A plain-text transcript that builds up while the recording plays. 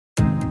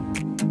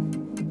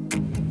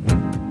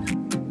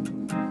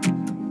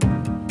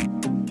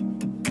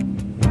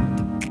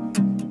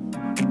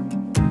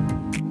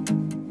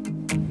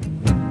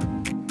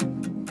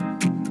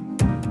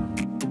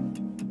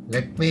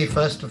me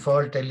first of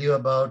all tell you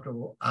about,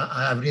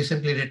 I've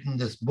recently written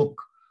this book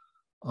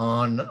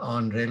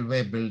on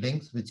railway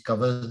buildings, which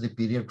covers the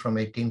period from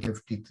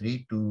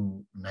 1853 to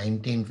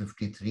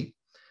 1953.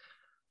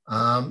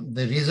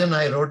 The reason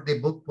I wrote the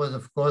book was,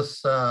 of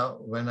course,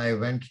 when I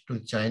went to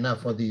China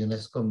for the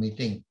UNESCO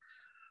meeting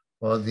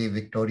for the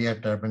Victoria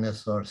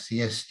Terminus, or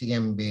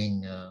CSTM,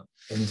 being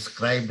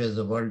inscribed as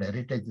a World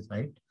Heritage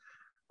Site.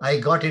 I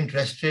got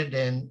interested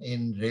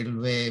in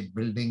railway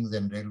buildings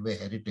and railway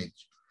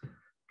heritage.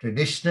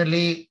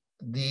 Traditionally,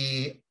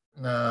 the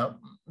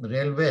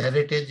railway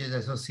heritage is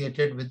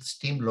associated with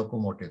steam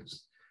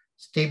locomotives.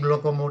 Steam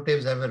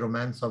locomotives have a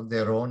romance of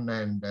their own,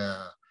 and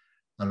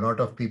a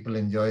lot of people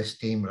enjoy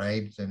steam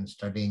rides and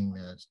studying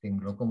steam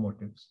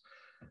locomotives.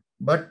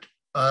 But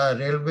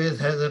railways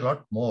has a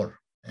lot more,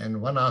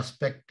 and one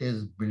aspect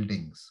is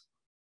buildings,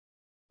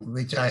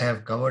 which I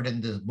have covered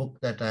in this book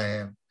that I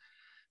have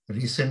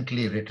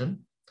recently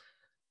written.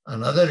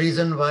 Another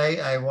reason why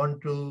I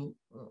want to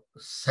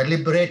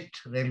celebrate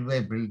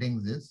railway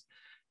buildings is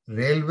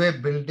railway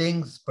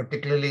buildings,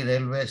 particularly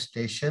railway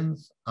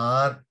stations,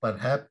 are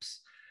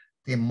perhaps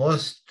the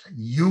most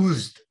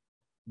used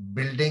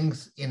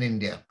buildings in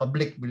India,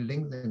 public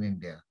buildings in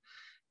India.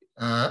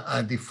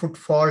 The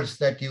footfalls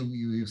that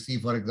you see,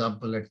 for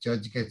example, at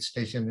Churchgate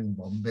Station in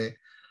Bombay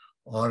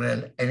or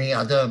any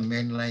other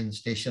mainline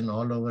station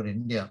all over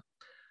India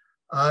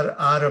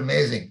are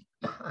amazing.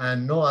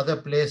 And no other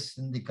place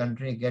in the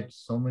country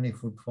gets so many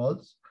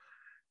footfalls.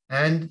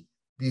 And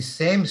the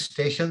same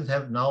stations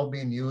have now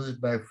been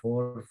used by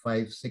 4,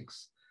 5,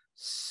 6,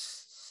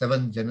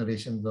 7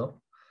 generations of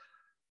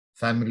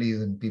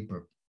families and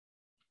people.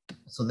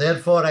 So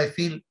therefore, I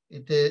feel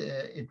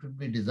it would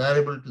be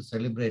desirable to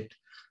celebrate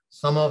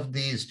some of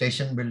the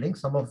station buildings,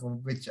 some of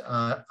which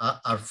are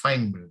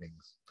fine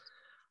buildings.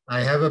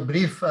 I have a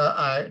brief,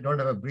 I don't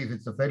have a brief,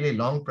 it's a fairly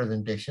long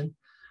presentation.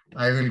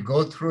 I will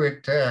go through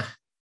it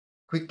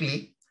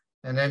quickly,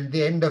 and at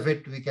the end of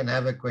it, we can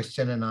have a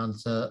question and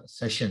answer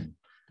session.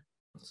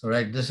 So,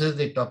 right, this is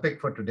the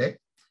topic for today,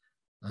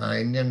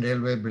 Indian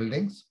railway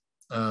buildings.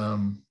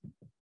 I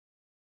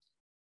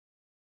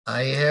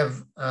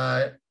have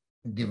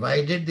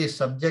divided the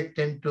subject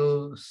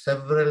into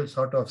several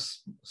sort of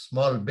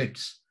small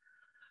bits.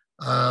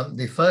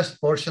 The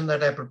first portion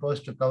that I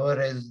propose to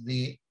cover is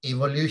the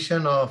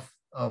evolution of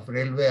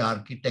railway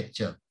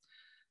architecture.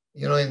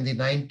 You know, in the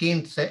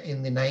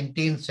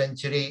 19th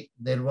century,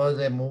 there was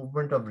a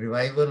movement of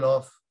revival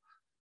of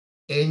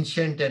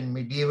ancient and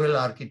medieval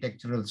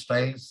architectural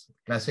styles,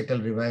 classical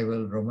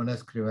revival,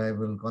 Romanesque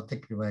revival,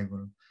 Gothic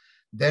revival.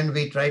 Then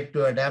we tried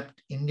to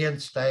adapt Indian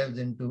styles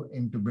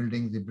into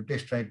buildings. The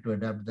British tried to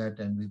adapt that,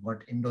 and we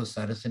got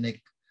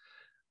Indo-Saracenic.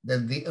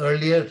 Then the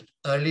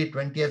early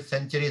 20th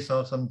century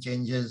saw some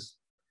changes.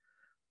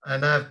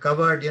 And I've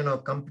covered, you know,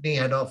 company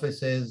head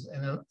offices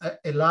and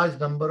a large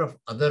number of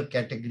other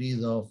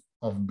categories of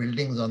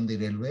buildings on the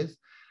railways.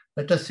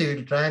 Let us see,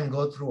 we'll try and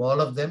go through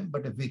all of them,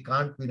 but if we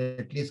can't, we'll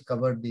at least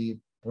cover the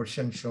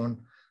portion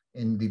shown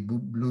in the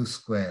blue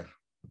square.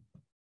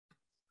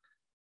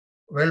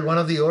 Well, one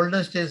of the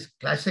oldest is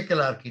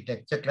classical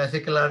architecture.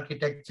 Classical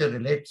architecture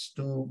relates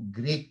to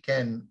Greek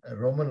and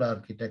Roman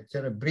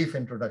architecture. A brief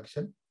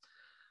introduction.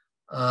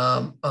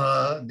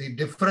 The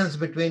difference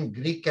between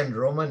Greek and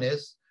Roman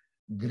is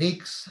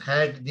Greeks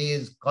had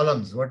these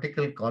columns,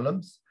 vertical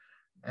columns,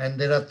 and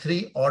there are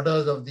 3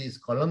 orders of these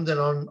columns,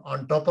 and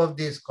on top of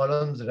these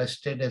columns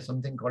rested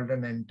something called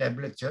an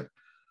entablature,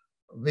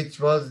 which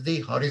was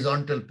the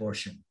horizontal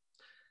portion.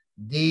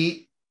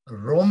 The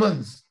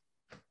Romans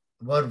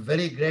were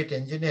very great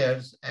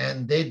engineers,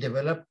 and they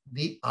developed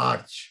the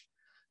arch.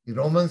 The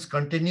Romans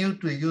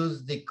continued to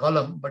use the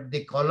column, but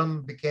the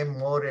column became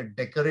more a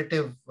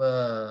decorative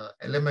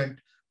element,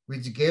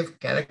 which gave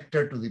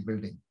character to the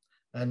building.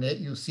 And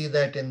you see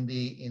that in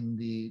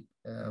the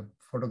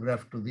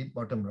photograph to the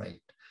bottom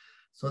right.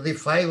 So the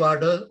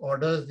 5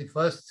 orders, the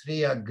first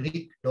 3 are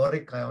Greek,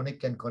 Doric,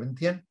 Ionic, and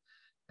Corinthian,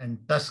 and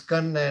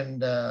Tuscan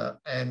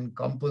and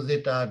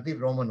Composite are the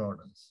Roman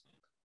orders.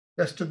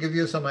 Just to give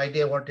you some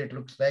idea what it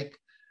looks like,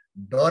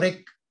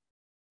 Doric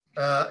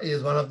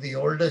is one of the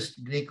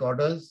oldest Greek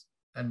orders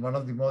and one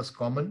of the most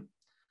common,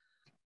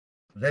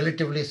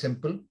 relatively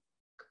simple.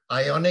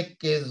 Ionic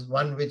is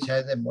one which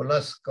has a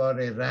mollusk or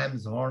a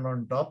ram's horn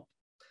on top,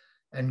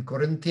 and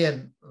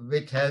Corinthian,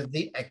 which has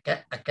the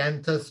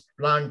acanthus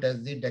plant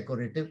as the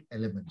decorative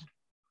element.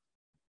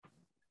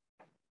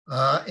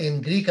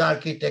 In Greek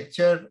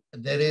architecture,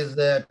 there is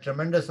a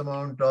tremendous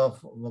amount of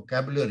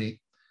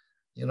vocabulary.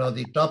 You know,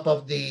 the top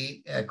of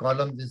the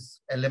column,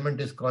 this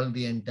element is called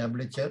the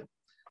entablature.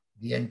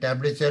 The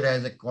entablature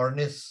has a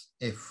cornice,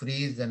 a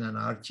frieze, and an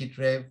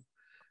architrave.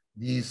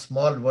 The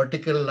small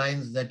vertical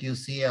lines that you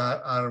see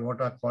are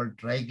what are called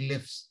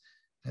triglyphs,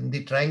 and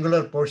the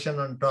triangular portion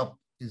on top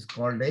is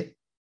called a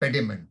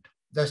pediment,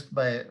 just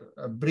by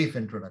a brief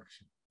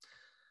introduction.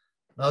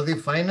 Now, the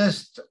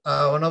finest,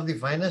 one of the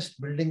finest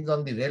buildings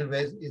on the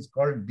railways is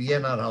called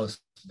BNR House,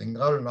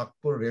 Bengal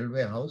Nagpur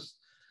Railway House,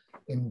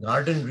 in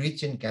Garden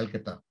Reach in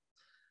Calcutta.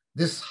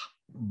 This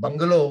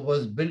bungalow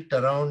was built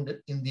around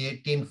in the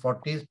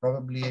 1840s,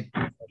 probably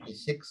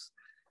 1846.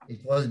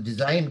 It was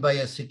designed by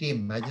a city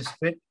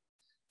magistrate,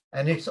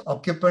 and its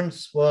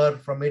occupants were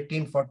from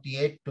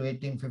 1848 to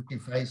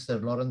 1855 Sir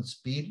Lawrence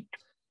Peel.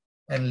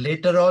 And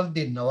later on,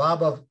 the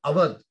Nawab of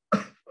Awadh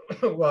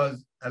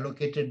was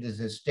allocated this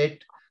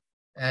estate,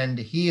 and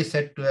he is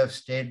said to have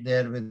stayed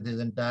there with his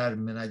entire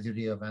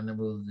menagerie of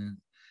animals,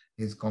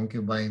 his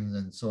concubines,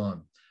 and so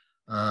on.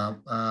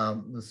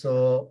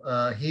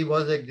 He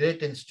was a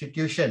great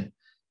institution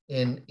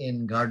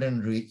in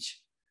Garden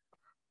Reach.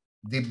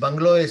 The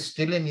bungalow is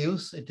still in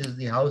use. It is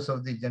the house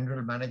of the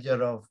general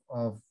manager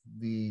of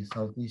the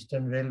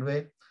Southeastern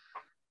Railway.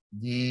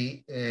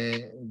 The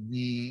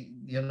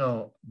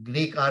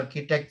Greek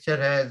architecture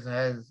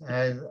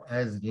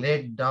has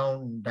laid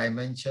down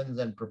dimensions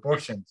and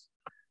proportions,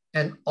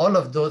 and all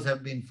of those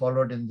have been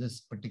followed in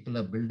this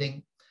particular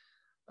building.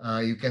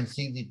 You can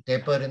see the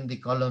taper in the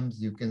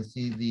columns. You can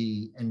see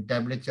the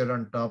entablature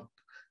on top,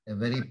 a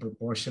very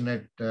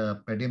proportionate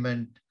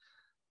pediment,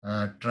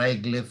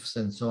 triglyphs,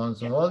 and so on.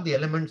 So all the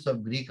elements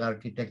of Greek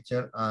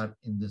architecture are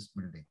in this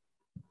building.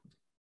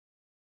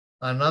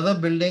 Another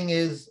building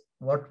is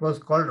what was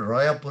called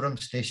Royapuram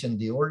Station,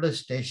 the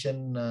oldest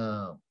station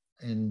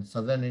in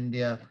southern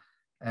India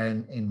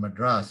and in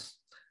Madras.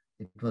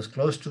 It was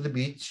close to the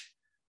beach,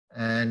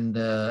 and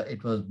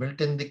it was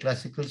built in the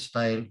classical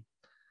style.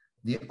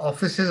 The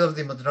offices of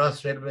the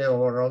Madras Railway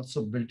were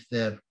also built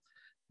there.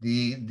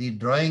 The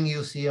drawing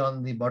you see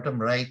on the bottom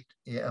right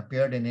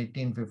appeared in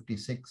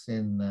 1856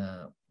 in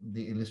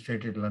the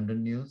Illustrated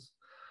London News.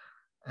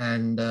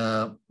 And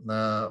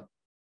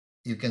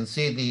you can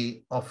see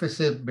the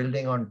offices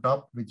building on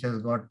top, which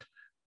has got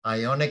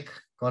ionic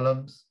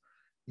columns.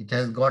 It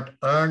has got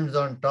urns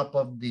on top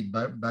of the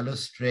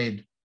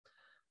balustrade,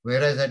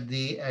 whereas at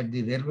the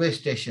railway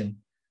station,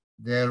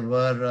 there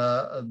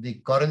were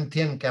the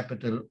Corinthian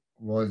capital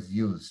was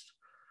used.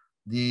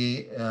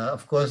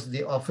 Of course,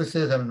 the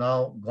offices have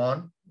now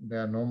gone. They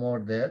are no more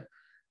there.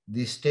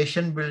 The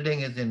station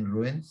building is in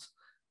ruins,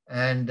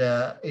 and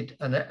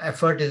an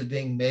effort is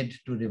being made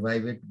to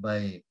revive it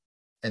by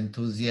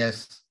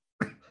enthusiasts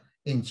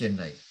in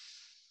Chennai.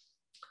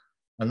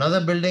 Another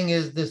building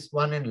is this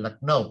one in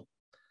Lucknow,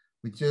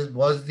 which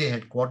was the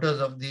headquarters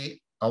of the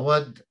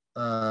Awadh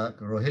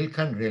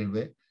Rohilkhand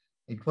Railway.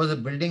 It was a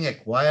building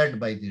acquired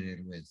by the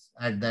railways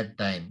at that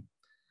time.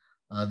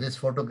 This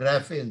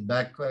photograph is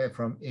back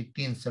from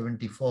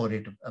 1874.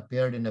 It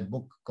appeared in a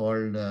book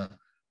called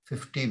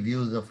 50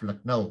 Views of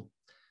Lucknow.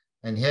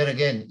 And here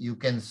again, you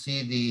can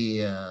see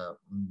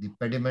the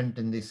pediment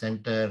in the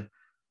center,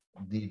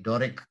 the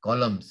Doric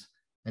columns.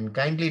 And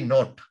kindly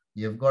note,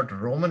 you've got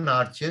Roman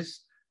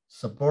arches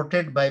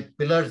supported by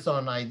pillars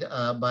on either,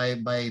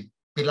 by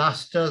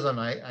pilasters on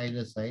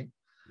either side.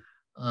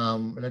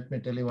 Let me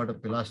tell you what a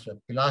pilaster.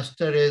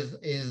 Pilaster is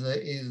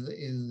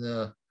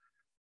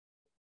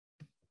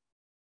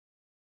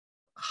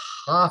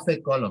half a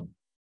column.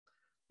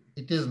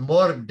 It is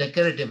more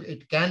decorative.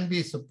 It can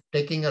be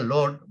taking a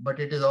load, but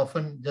it is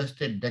often just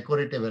a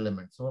decorative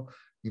element. So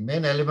the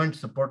main element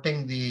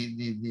supporting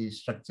the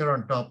structure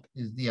on top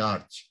is the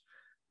arch.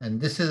 And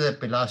this is a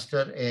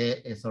pilaster,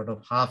 a sort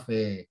of half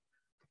a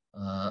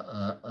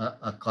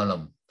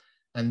column.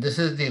 And this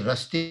is the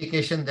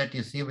rustication that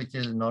you see, which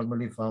is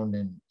normally found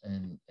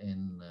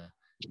in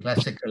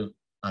classical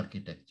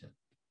architecture.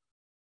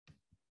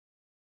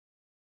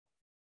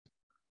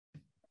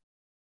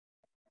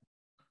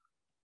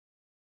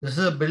 This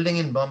is a building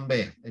in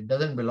Bombay. It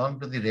doesn't belong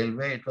to the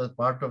railway. It was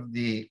part of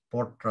the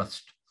Port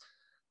Trust.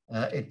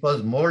 It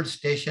was moored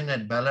station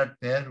at Ballard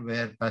Pier,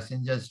 where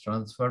passengers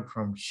transferred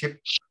from ship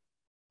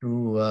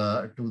to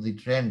the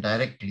train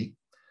directly.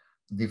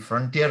 The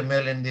frontier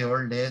mail in the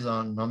old days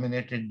on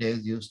nominated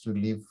days used to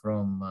leave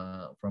from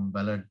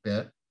Ballard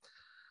Pier.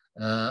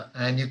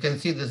 And you can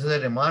see this is a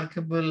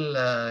remarkable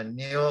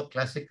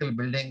neoclassical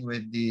building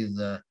with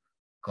these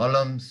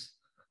columns,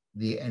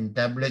 the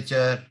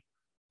entablature,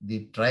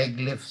 the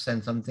triglyphs,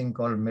 and something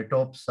called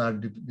metopes are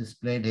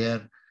displayed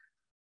here.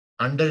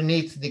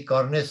 Underneath the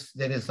cornice,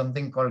 there is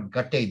something called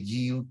guttae,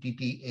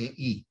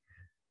 G-U-T-T-A-E.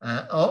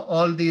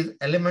 All these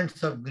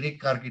elements of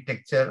Greek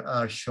architecture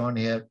are shown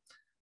here.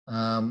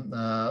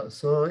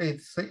 So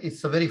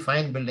it's a very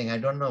fine building. I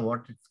don't know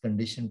what its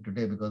condition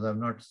today because I've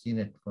not seen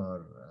it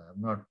I've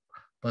not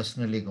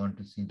personally gone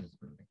to see this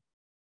building.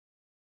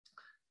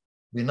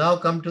 We now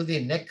come to the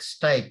next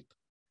type.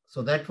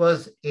 So that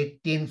was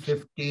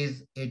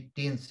 1850s,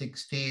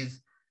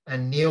 1860s,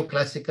 and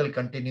neoclassical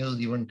continues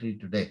even till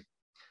today.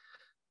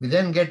 We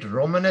then get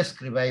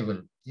Romanesque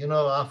revival. You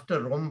know,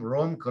 after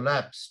Rome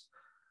collapsed,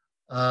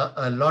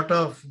 a lot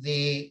of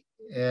the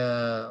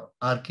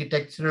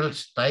architectural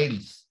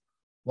styles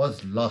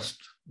was lost.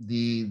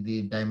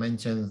 The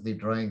dimensions, the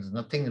drawings,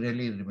 nothing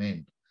really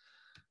remained.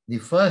 The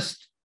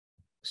first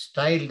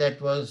style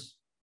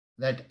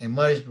that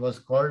emerged was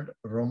called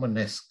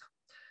Romanesque.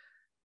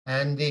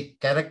 And the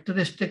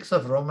characteristics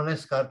of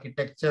Romanesque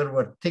architecture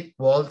were thick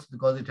walls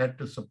because it had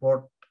to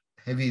support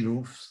heavy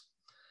roofs.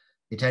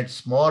 It had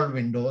small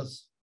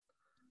windows.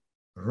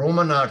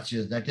 Roman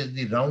arches, that is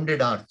the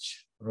rounded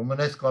arch.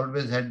 Romanesque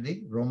always had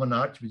the Roman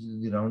arch, which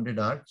is the rounded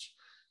arch.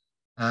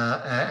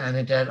 And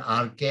it had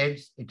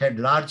arcades. It had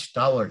large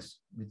towers,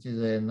 which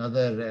is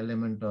another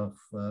element of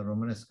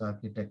Romanesque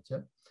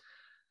architecture.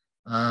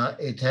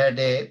 It had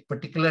a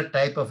particular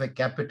type of a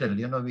capital.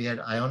 You know, we had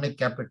Ionic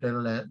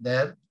capital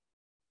there.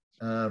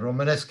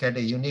 Romanesque had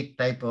a unique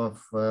type of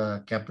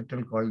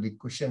capital called the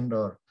cushioned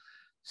or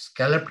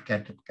scalloped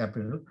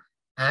capital,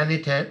 and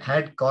it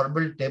had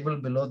corbelled table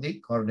below the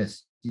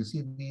cornice. You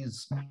see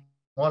these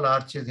small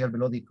arches here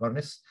below the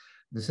cornice.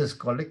 This is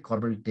called a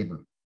corbelled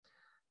table.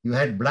 You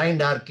had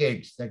blind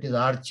arcades, that is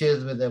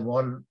arches with a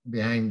wall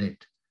behind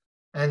it,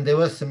 and there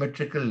were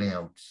symmetrical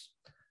layouts.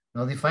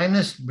 Now, the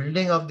finest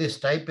building of this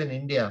type in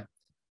India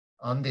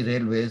on the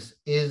railways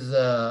is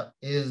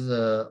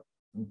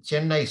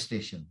Chennai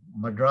station,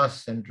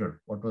 Madras Central,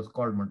 what was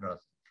called Madras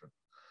Central.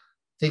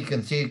 So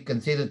you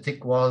can see the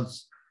thick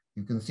walls,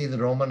 you can see the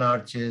Roman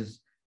arches,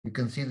 you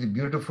can see the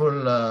beautiful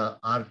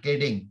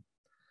arcading,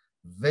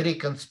 very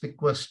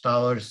conspicuous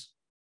towers.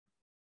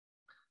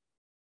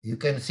 You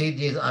can see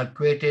these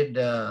arcuated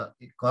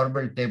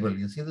corbelled table.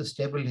 You see this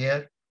table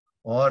here,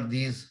 or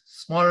these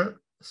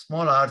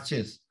small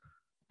arches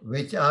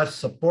which are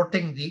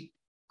supporting the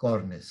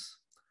cornice.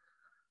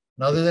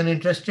 Now, there's an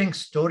interesting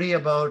story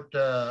about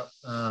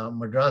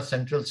Madras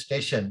Central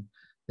Station.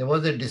 There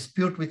was a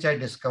dispute which I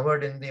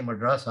discovered in the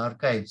Madras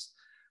archives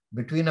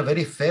between a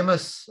very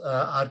famous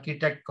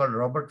architect called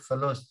Robert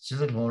Fellows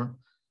Chiselhorn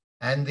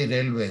and the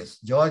railways.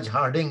 George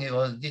Harding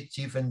was the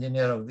chief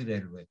engineer of the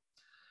railway.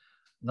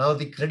 Now,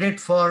 the credit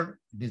for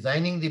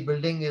designing the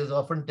building is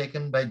often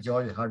taken by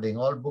George Harding.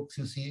 All books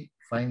you see,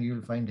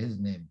 you'll find his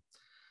name.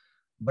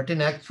 But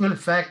in actual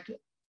fact,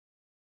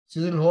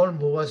 Chiselhorn,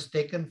 who was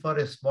taken for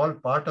a small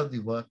part of the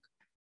work,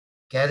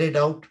 carried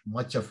out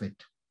much of it.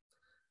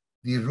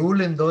 The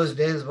rule in those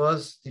days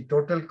was the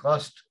total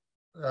cost,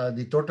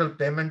 the total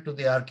payment to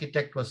the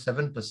architect was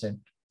 7%.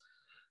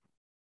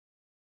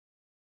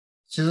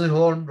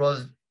 Chiselhorn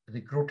was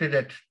recruited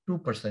at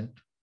 2%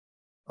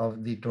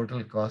 of the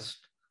total cost.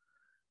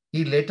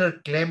 He later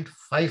claimed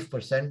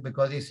 5%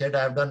 because he said,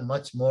 I've done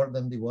much more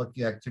than the work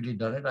you actually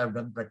done it. I've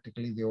done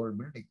practically the whole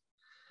building.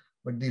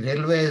 But the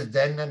railways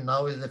then and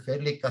now is a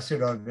fairly cussed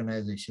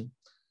organization,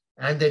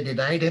 and they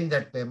denied him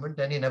that payment,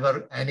 and he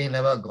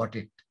never got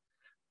it.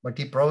 But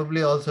he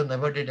probably also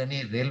never did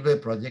any railway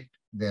project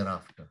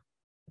thereafter.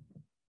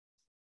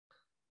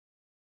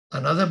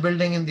 Another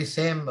building in the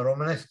same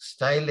Romanesque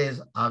style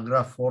is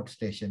Agra Fort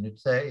Station.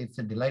 It's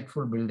a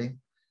delightful building.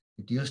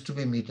 It used to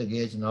be meter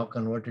gauge, now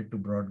converted to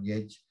broad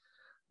gauge.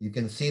 You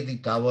can see the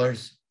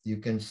towers. You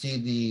can see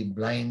the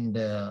blind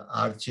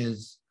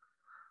arches.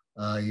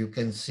 You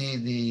can see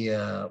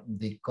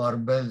the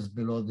corbels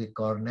below the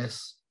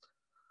cornice.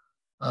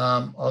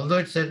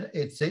 Although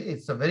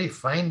it's a very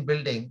fine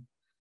building,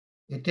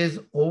 it is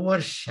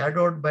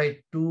overshadowed by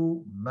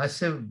two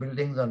massive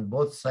buildings on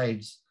both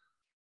sides,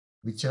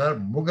 which are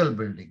Mughal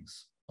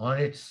buildings. On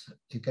its,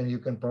 you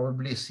can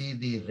probably see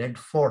the Red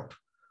Fort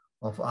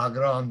of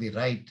Agra on the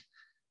right,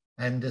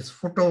 and this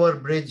foot-over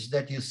bridge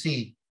that you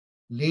see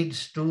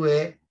leads to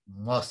a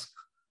mosque,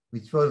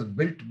 which was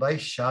built by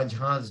Shah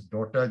Jahan's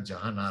daughter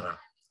Jahanara.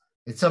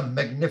 It's a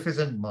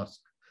magnificent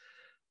mosque.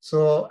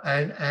 So,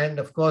 and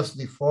of course,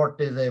 the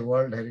fort is a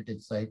World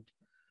Heritage Site.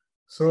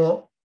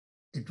 So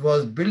it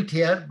was built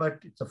here, but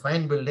it's a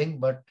fine building,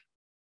 but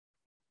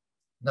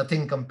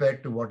nothing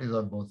compared to what is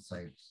on both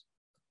sides.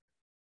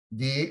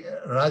 The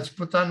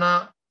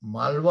Rajputana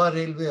Malwa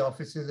railway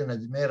offices in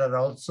Ajmer are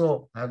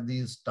also have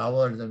these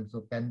towers, and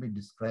so can be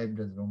described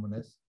as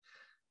Romanesque.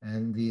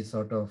 And the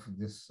sort of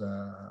this,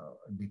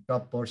 the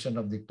top portion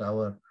of the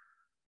tower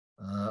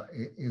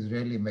is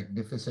really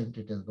magnificent.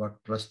 It has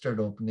got clustered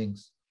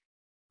openings.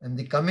 And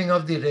the coming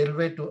of the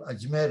railway to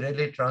Ajmer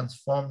really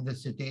transformed the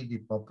city. The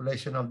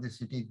population of the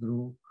city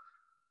grew.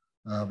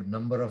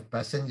 Number of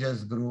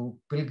passengers grew.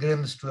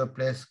 Pilgrims to a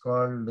place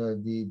called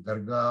the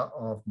Dargah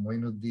of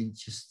Moinuddin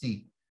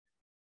Chishti,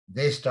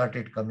 they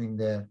started coming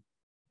there.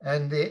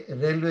 And the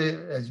railway,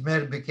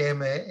 Ajmer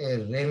became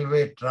a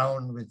railway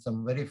town with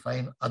some very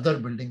fine other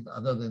buildings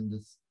other than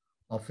this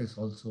office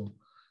also.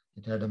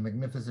 It had a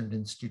magnificent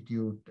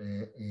institute,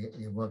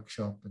 a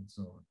workshop, and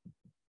so on.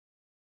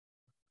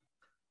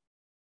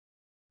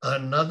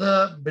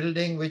 Another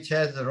building which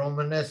has a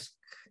Romanesque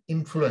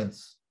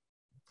influence,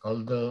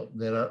 although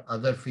there are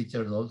other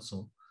features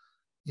also,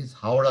 is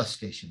Howrah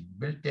Station,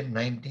 built in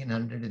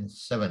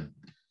 1907.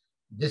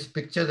 This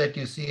picture that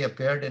you see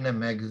appeared in a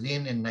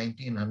magazine in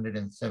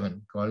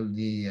 1907 called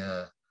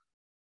the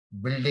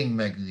Building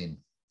Magazine.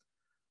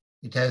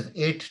 It has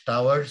 8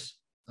 towers,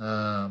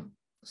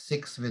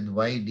 6 with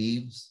wide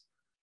eaves,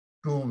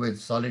 2 with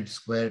solid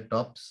square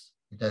tops.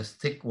 It has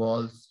thick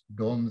walls,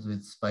 domes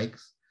with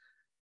spikes.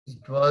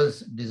 It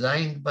was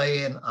designed by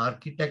an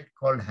architect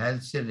called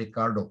Halsey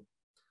Ricardo.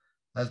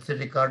 Halsey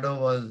Ricardo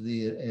was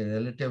a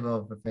relative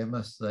of a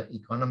famous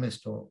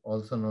economist,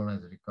 also known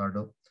as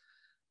Ricardo.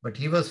 But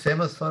he was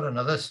famous for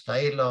another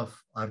style of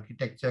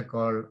architecture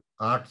called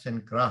arts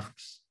and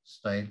crafts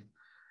style.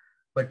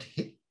 But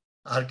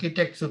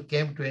architects who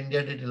came to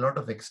India did a lot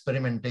of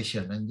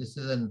experimentation. And this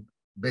is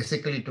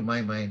basically, to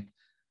my mind,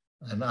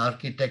 an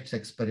architect's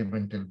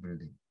experimental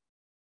building.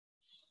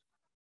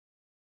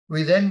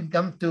 We then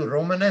come to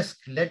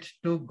Romanesque led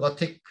to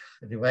Gothic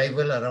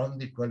revival around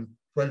the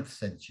 12th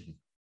century.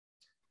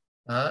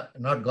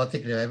 Not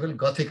Gothic revival,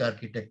 Gothic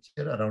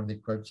architecture around the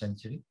 12th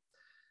century.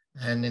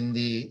 And in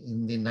the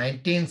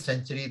 19th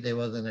century, there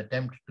was an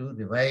attempt to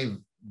revive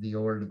the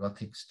old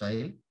Gothic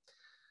style.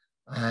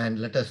 And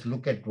let us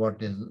look at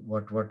what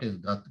is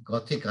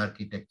Gothic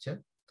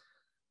architecture.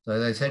 So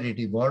as I said, it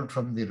evolved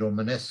from the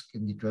Romanesque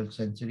in the 12th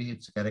century.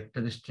 Its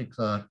characteristics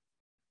are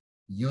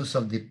use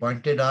of the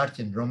pointed arch.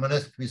 In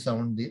Romanesque, we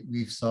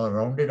saw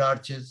rounded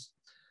arches.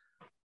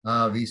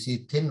 We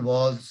see thin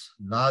walls,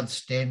 large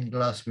stained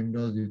glass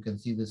windows. You can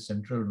see the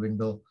central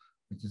window,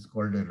 which is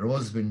called a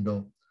rose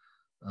window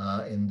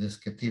in this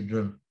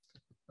cathedral.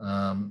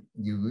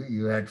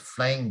 You had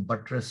flying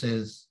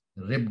buttresses,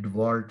 ribbed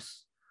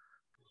vaults,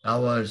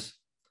 towers,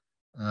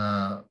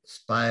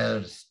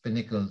 spires,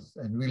 pinnacles,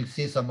 and we'll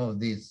see some of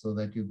these so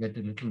that you get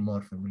a little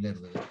more familiar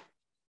with it.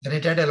 And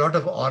it had a lot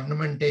of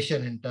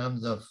ornamentation in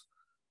terms of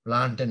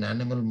plant and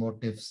animal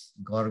motifs,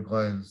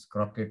 gargoyles,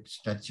 crocket,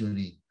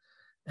 statuary.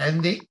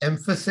 And the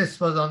emphasis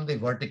was on the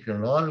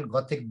vertical. All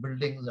Gothic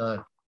buildings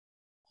are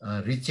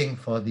reaching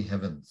for the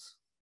heavens.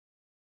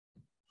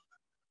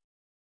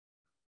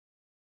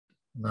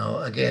 Now,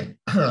 again,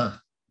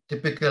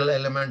 typical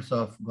elements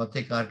of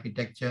Gothic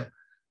architecture.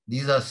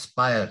 These are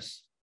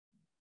spires,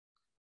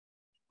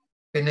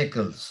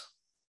 pinnacles,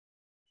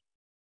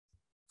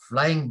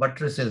 flying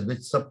buttresses,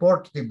 which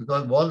support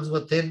because walls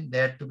were thin, they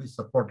had to be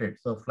supported.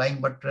 So flying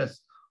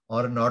buttress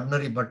or an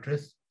ordinary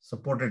buttress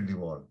supported the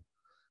wall.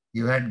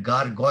 You had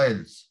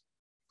gargoyles.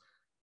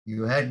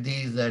 You had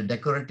these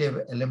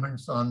decorative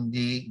elements on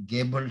the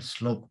gabled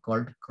slope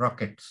called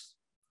crockets.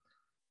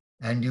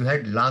 And you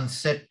had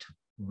lancet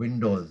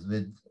windows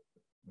with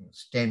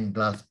stained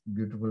glass,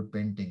 beautiful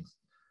paintings,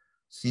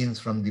 scenes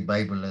from the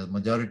Bible. A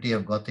majority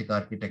of Gothic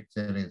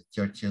architecture is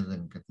churches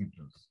and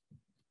cathedrals.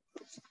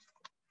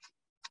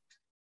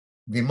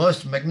 The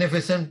most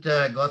magnificent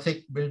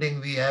Gothic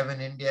building we have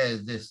in India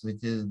is this,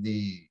 which is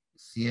the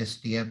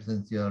CSTM.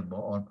 Since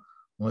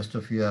most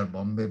of you are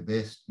Bombay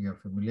based, you're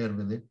familiar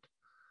with it.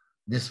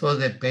 This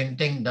was a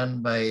painting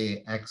done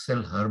by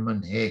Axel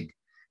Hermann Haig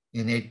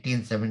in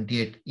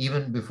 1878,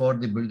 even before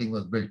the building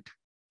was built.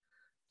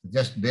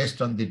 Just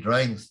based on the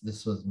drawings,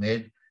 this was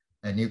made.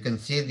 And you can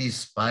see these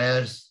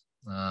spires.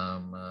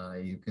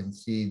 You can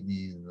see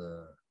these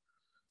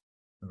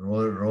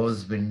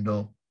rose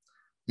window.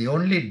 The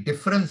only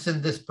difference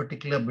in this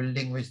particular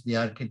building which the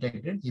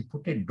architect did, he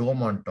put a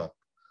dome on top.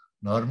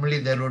 Normally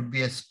there would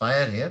be a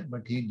spire here,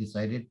 but he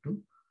decided to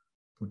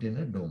put in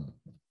a dome.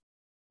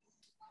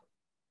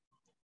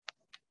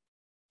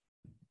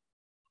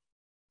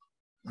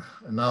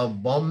 Now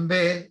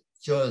Bombay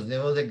chose,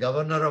 there was a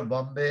governor of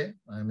Bombay,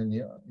 I mean,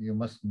 you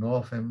must know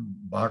of him,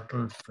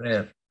 Bartle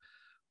Frere,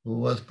 who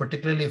was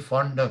particularly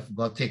fond of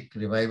Gothic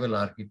revival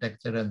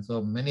architecture. And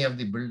so many of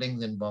the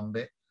buildings in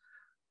Bombay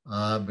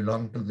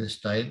belong to this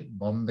style.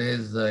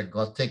 Bombay's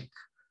Gothic,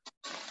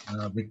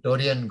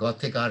 Victorian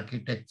Gothic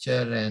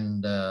architecture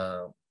and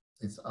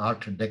its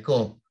Art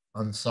Deco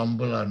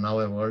ensemble are now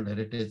a World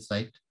Heritage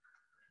Site.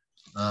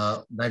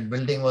 That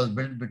building was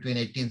built between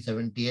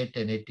 1878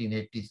 and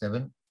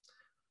 1887.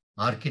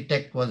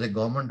 Architect was a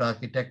government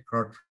architect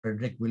called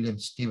Frederick William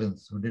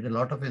Stevens, who did a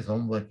lot of his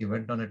homework. He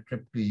went on a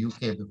trip to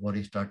UK before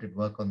he started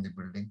work on the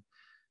building.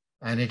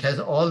 And it has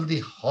all the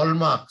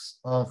hallmarks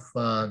of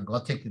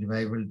Gothic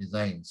revival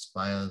design,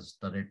 spires,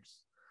 turrets,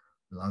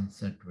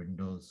 lancet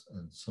windows,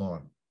 and so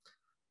on.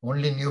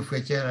 Only new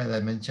feature, as I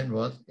mentioned,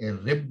 was a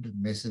ribbed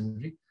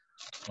masonry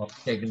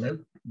octagonal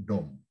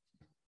dome.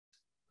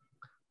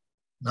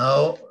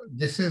 Now,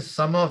 this is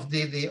some of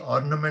the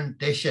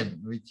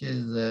ornamentation, which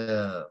is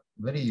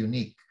very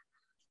unique.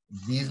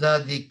 These are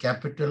the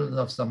capitals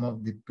of some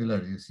of the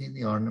pillars. You see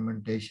the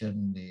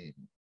ornamentation, the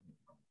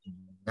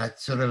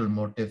natural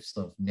motifs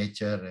of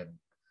nature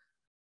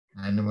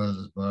and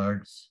animals,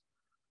 birds.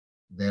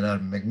 There are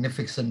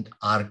magnificent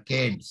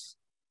arcades,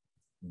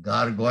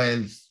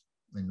 gargoyles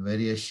in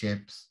various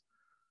shapes.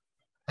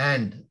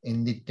 And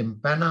in the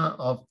tympana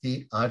of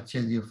the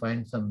arches, you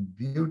find some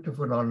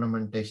beautiful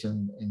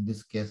ornamentation. In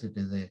this case, it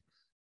is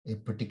a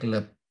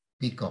particular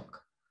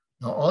peacock.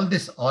 Now, all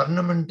this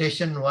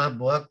ornamentation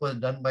work was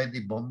done by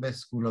the Bombay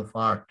School of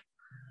Art,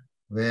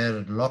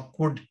 where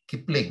Lockwood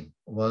Kipling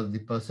was the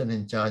person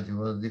in charge, who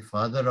was the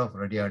father of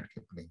Rudyard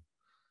Kipling.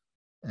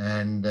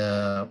 And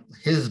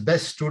his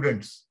best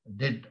students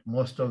did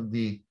most of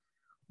the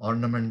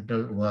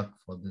ornamental work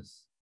for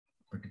this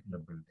particular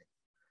building.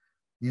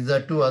 These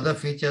are two other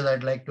features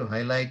I'd like to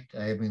highlight.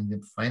 I mean,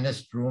 the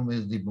finest room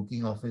is the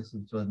booking office,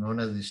 which was known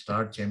as the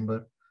Star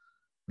Chamber,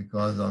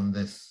 because on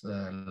this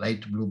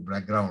light blue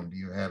background,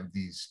 you have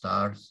these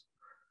stars,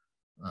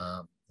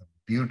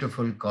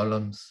 beautiful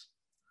columns.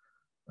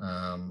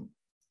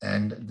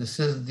 And this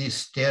is the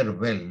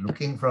stairwell,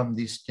 looking from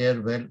the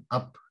stairwell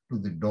up to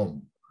the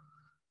dome.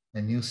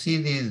 And you see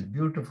these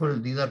beautiful,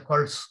 these are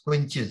called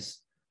squinches,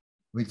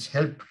 which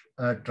help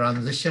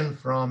transition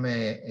from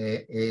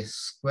a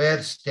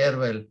square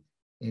stairwell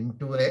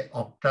into a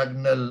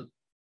octagonal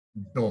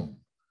dome.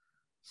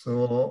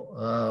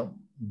 So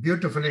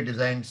beautifully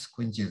designed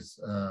squinches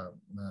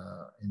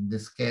in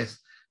this case.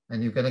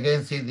 And you can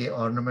again see the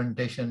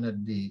ornamentation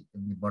at the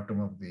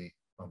bottom of the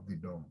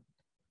dome.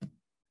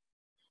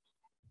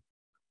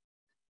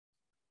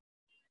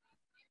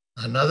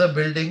 Another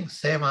building,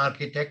 same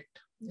architect,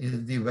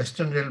 is the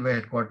Western Railway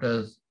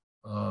headquarters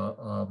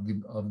of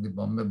the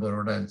Bombay,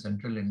 Baroda and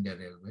Central India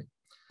Railway.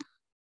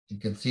 You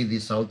can see the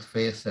south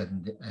face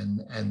and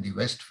the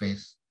west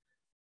face.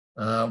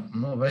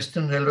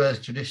 Western Railway has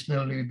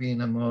traditionally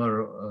been a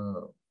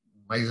more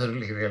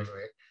miserly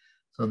railway.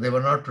 So they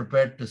were not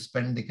prepared to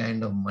spend the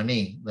kind of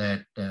money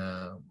that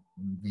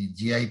the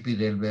GIP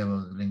Railway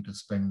was willing to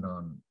spend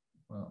on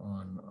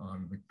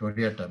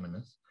Victoria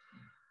Terminus.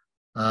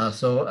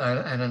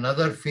 And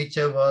another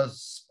feature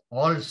was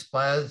all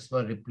spires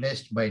were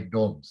replaced by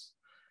domes.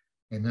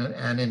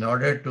 And in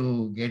order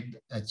to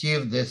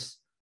achieve this,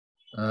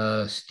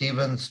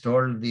 Stevens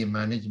told the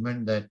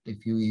management that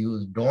if you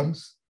use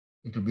domes,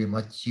 it will be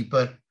much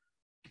cheaper.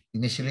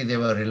 Initially, they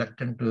were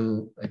reluctant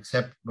to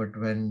accept, but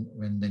when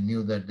they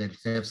knew that they'll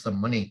save some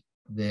money,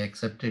 they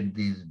accepted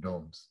these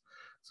domes.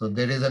 So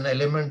there is an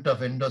element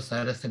of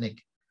Indo-Saracenic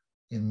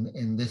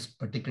in this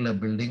particular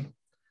building,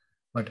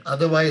 but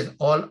otherwise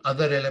all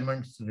other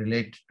elements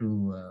relate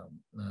to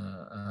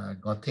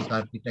Gothic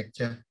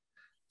architecture.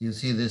 You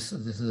see this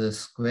is a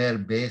square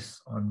base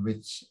on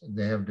which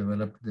they have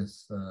developed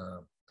this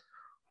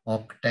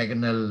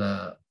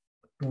octagonal,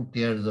 2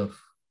 tiers of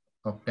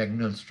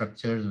octagonal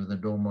structures with a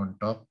dome on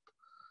top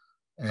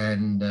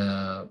and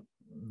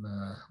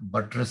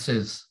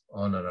buttresses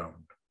all around.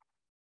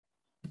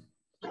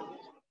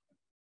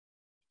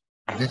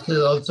 This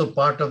is also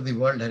part of the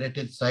World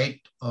Heritage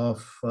Site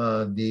of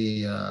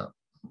the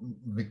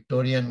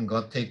Victorian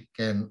Gothic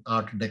and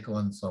Art Deco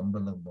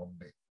ensemble of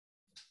Bombay.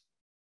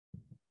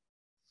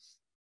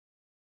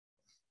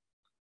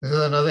 This is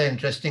another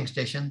interesting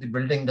station. The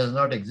building does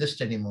not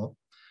exist anymore.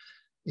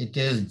 It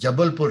is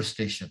Jabalpur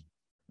Station,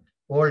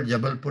 old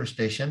Jabalpur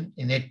Station.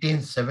 In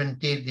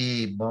 1870,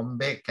 the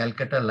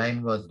Bombay-Calcutta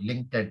line was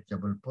linked at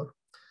Jabalpur.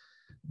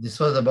 This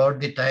was about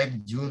the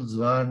time Jules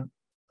Verne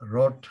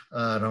wrote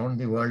Around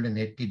the World in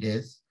 80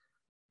 Days.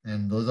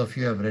 And those of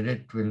you who have read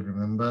it will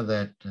remember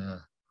that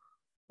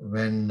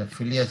when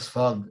Phileas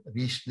Fogg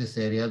reached this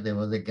area, there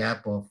was a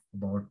gap of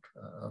about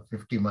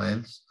 50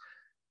 miles.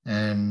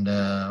 And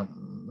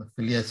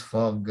Phileas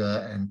Fogg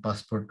and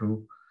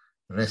Passepartout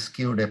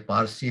rescued a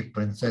Parsi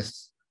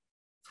princess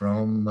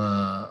from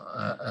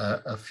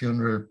a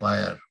funeral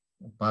pyre.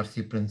 A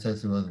Parsi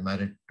princess who was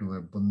married to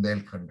a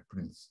Bundelkhand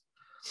prince.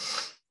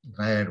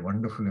 I had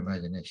wonderful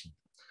imagination.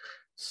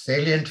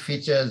 Salient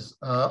features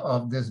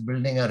of this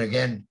building are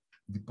again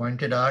the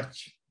pointed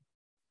arch,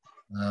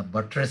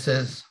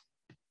 buttresses,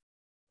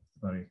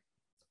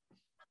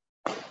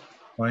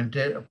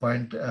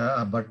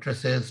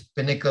 buttresses,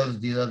 pinnacles.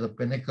 These are the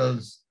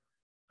pinnacles,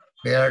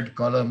 paired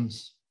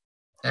columns,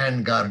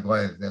 and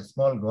gargoyles. There are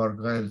small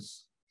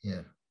gargoyles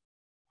here.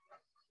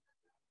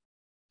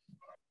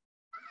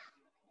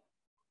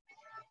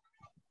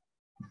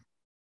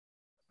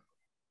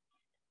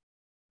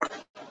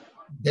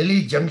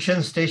 Delhi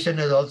Junction Station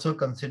is also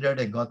considered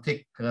a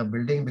Gothic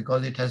building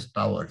because it has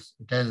towers.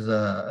 It has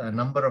a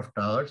number of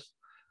towers,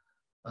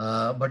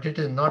 but it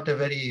is not a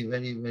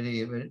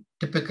very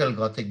typical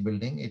Gothic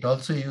building. It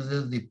also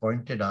uses the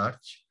pointed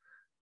arch,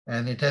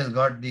 and it has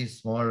got these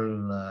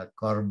small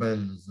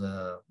corbels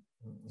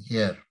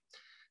here.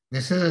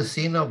 This is a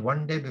scene of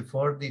one day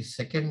before the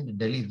second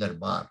Delhi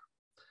Darbar.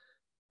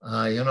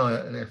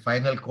 A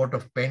final coat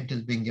of paint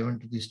is being given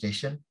to the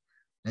station,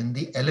 and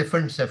the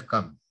elephants have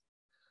come.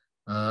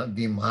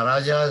 The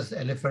Maharaja's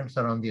elephants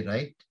are on the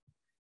right.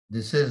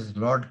 This is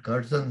Lord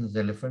Curzon's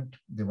elephant,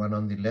 the one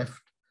on the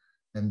left.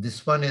 And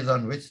this one is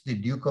on which the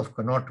Duke of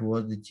Connaught, who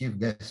was the chief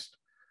guest,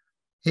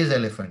 his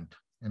elephant.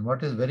 And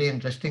what is very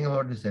interesting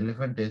about this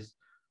elephant is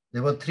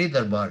there were 3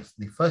 darbars.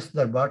 The first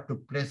darbar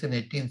took place in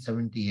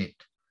 1878.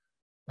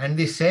 And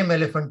the same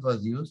elephant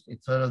was used. It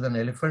was an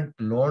elephant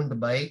loaned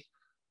by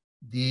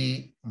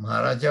the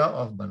Maharaja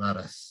of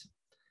Banaras.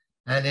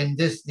 And in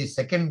this, the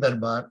second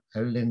darbar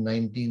held in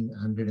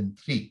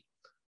 1903.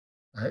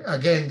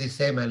 Again, the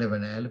same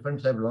elephant.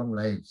 Elephants have long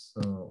lives.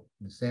 So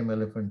the same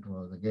elephant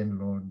was again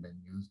loaned and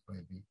used by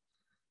the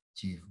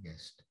chief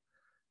guest.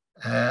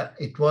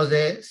 It was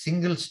a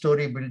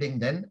single-story building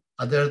then,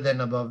 other than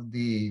above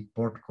the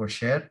porte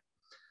cochere.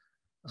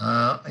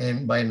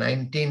 And by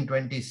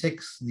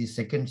 1926, the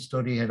second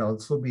story had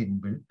also been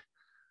built.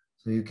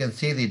 So you can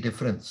see the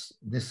difference.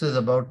 This is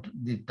about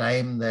the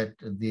time that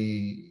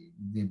the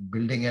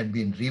building had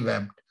been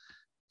revamped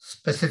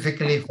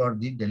specifically for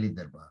the Delhi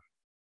Darbar.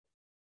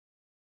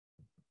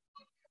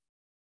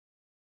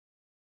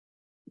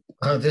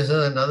 This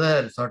is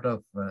another sort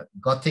of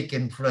Gothic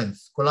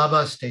influence.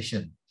 Colaba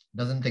Station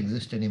doesn't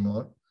exist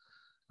anymore.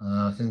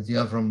 Since you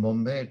are from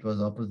Bombay, it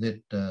was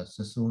opposite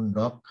Sassoon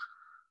Dock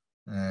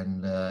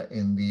and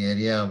in the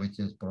area which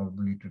is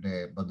probably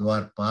today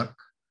Badwar Park.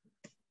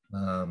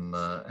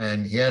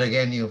 And here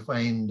again you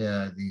find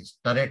these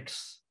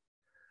turrets,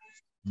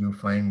 you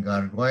find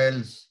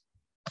gargoyles,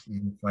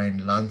 you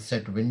find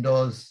lancet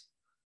windows,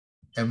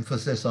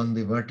 emphasis on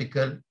the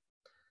vertical.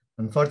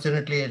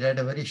 Unfortunately, it had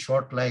a very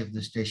short life,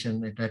 the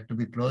station. It had to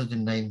be closed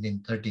in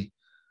 1930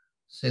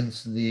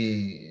 since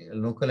the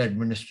local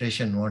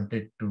administration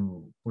wanted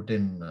to put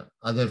in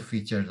other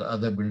features,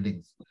 other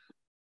buildings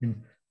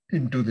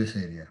into this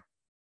area.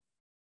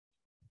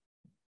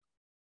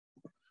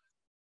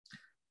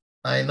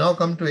 I now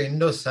come to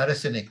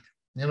Indo-Saracenic.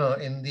 You know,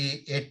 in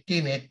the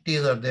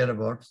 1880s or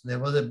thereabouts, there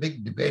was a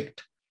big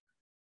debate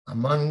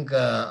among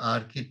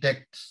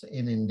architects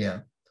in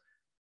India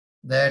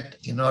that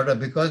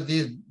because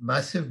these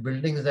massive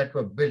buildings that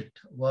were built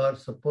were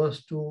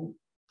supposed to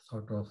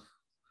sort of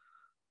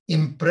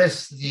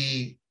impress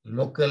the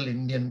local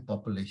Indian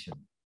population.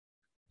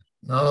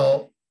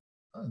 Now,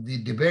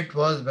 the debate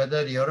was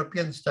whether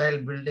European style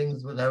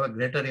buildings would have a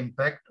greater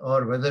impact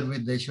or whether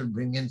they should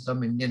bring in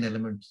some Indian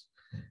elements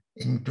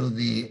into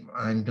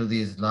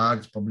these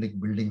large public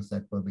buildings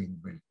that were being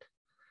built.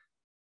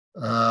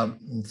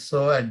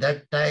 So at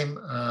that time,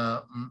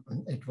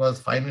 it was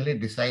finally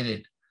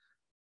decided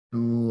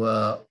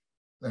to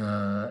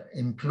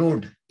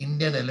include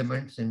Indian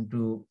elements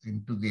into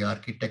the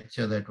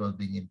architecture that was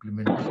being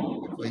implemented.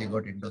 So you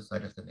got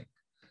Indo-Saracenic.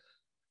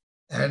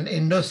 And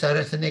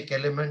Indo-Saracenic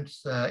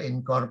elements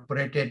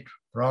incorporated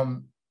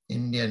from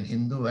Indian,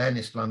 Hindu and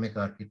Islamic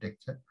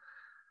architecture.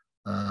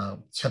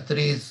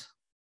 Chhatris,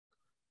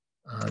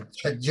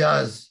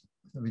 chhajjas,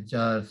 which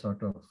are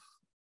sort of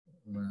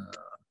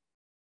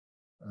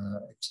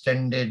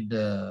extended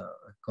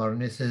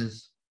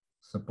cornices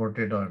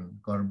supported on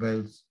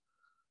corbels,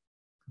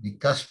 the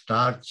cusp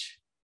arch,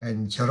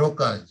 and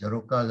jharokas.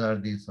 Jharokas are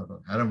these sort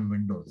of harem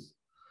windows.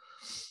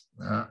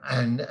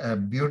 And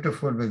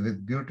beautiful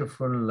with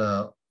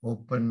beautiful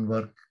open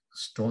work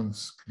stone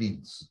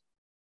screens.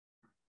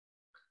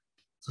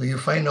 So you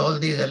find all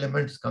these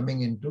elements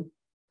coming into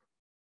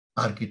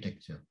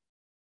architecture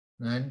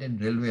and in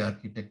railway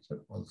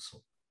architecture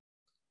also.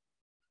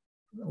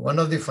 One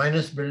of the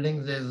finest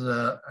buildings is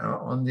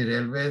on the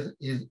railways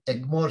is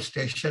Egmore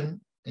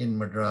Station in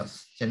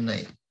Madras,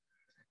 Chennai.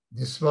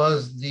 This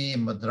was the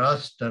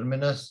Madras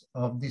terminus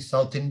of the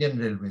South Indian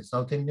Railway.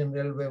 South Indian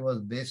Railway was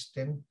based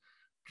in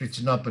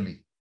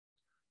Tiruchirappalli.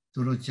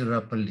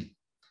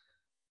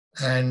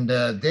 And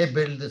they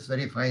built this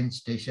very fine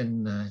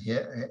station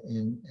here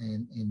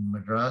in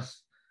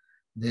Madras.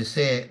 They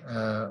say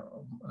a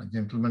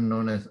gentleman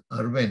known as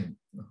Irwin,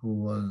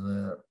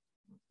 who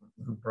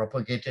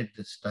propagated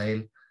this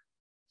style,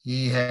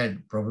 he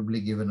had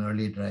probably given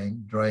early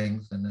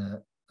drawings, and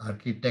an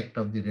architect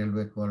of the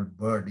railway called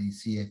Bird,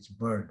 E.C.H.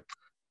 Bird,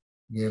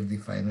 gave the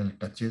final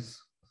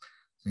touches.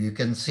 So you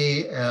can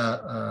see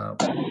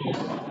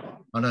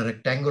on a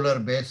rectangular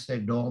base, a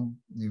dome.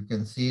 You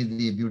can see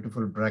the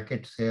beautiful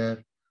brackets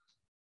here.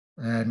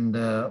 And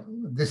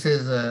this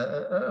is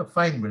a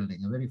fine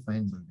building, a very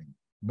fine building,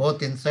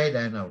 both inside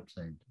and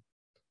outside.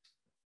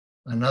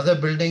 Another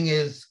building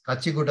is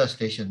Kachiguda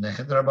Station, the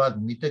Hyderabad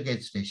meter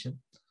gauge station.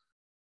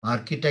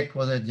 Architect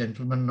was a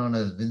gentleman known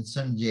as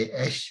Vincent J.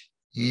 Esch.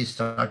 He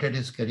started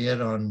his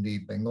career on the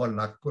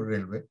Bengal-Nagpur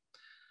Railway.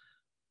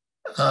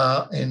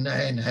 In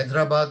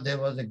Hyderabad, there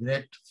was a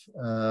great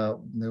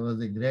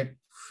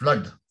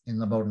flood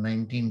in about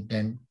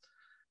 1910.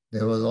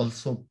 There was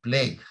also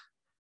plague,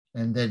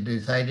 and they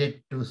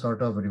decided to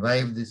sort of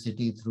revive the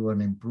city through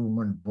an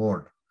improvement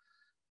board.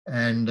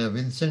 And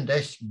Vincent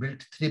Esch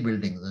built 3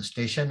 buildings: a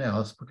station, a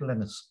hospital,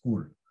 and a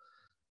school.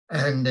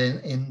 And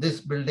in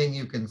this building,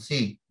 you can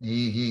see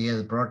he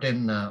has brought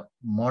in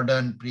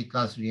modern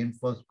precast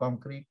reinforced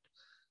concrete,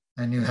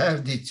 and you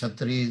have the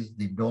chhatris,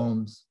 the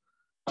domes,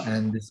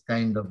 and this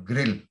kind of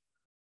grill,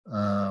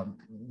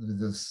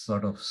 this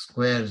sort of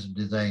squares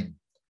design.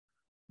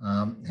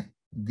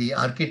 The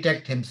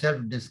architect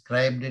himself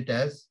described it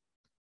as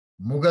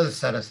Mughal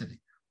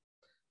Saracenic,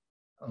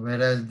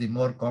 whereas the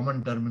more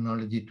common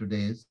terminology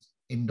today is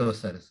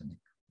Indo-Saracenic.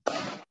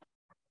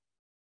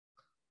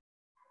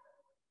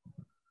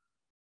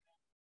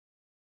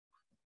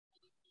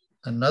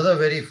 Another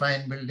very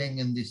fine building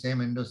in the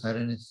same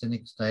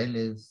Indo-Saracenic style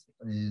is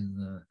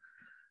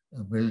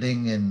a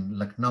building in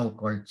Lucknow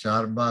called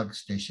Charbagh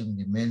Station,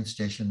 the main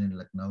station in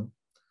Lucknow.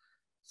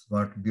 It's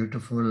got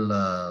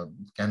beautiful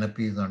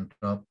canopies on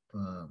top,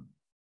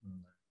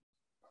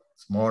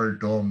 small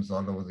domes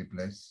all over the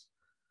place,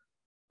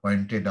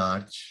 pointed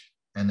arch,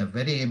 and a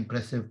very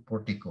impressive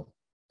portico,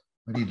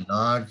 very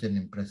large and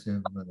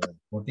impressive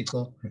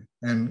portico,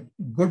 and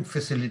good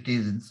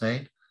facilities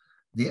inside.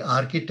 The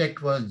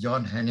architect was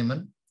John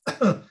Hanneman.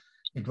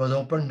 It was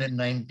opened in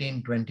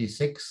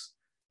 1926,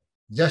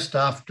 just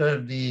after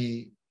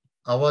the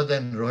Awadh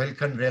and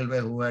Rohilkhand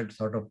Railway, who had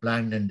sort of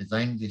planned and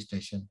designed the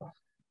station,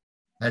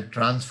 had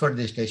transferred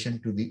the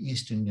station to the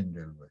East Indian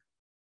Railway.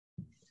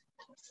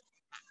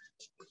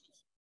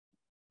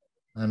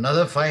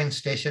 Another fine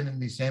station in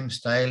the same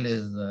style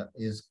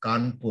is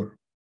Kanpur,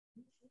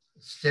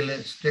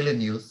 still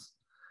in use.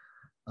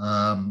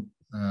 Um,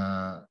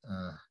 uh,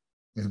 uh,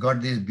 it's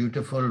got these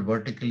beautiful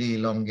vertically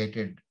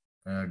elongated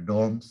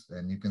domes,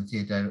 and you can see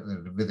it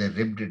with a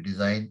ribbed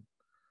design.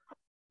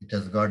 It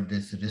has got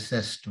this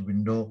recessed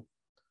window.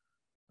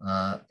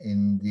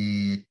 In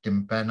the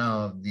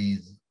tympana of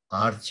these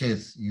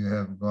arches, you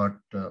have got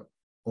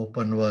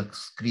open work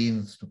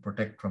screens to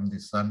protect from the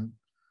sun.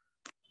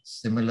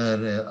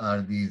 Similar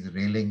are these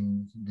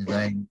railing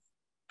designs.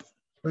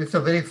 So it's a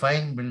very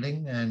fine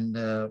building, and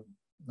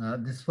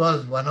this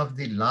was one of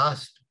the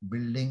last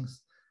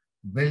buildings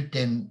built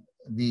in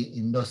the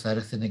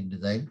Indo-Saracenic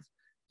designs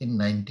in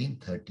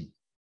 1930.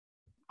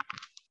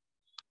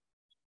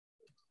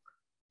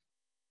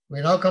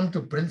 We now come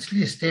to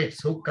princely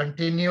estates who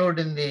continued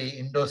in the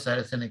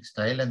Indo-Saracenic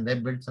style, and they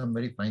built some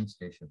very fine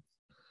stations,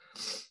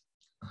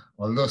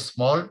 although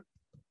small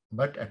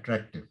but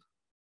attractive.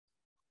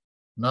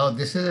 Now,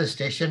 this is a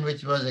station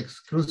which was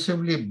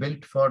exclusively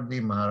built for the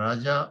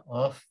Maharaja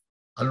of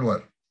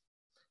Alwar.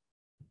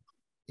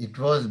 It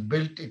was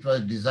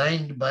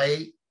designed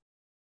by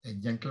a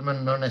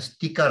gentleman known as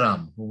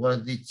Tikaram, who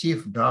was the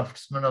chief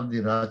draftsman of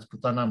the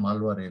Rajputana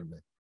Malwa Railway,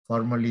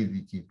 formerly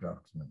the chief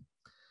draftsman.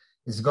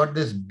 It's got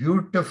this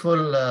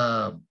beautiful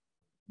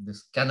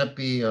this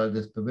canopy or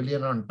this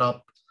pavilion on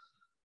top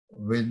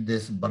with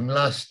this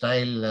Bangla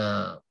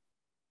style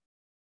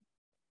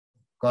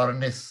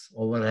cornice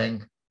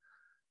overhang,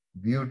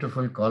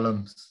 beautiful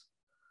columns.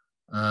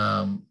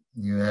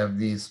 You have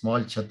these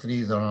small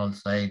chhatris on all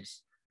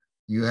sides.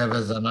 You have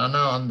a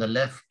zanana on the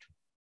left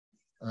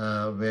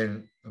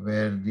where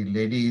the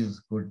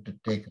ladies could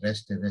take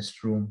rest, a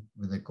restroom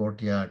with a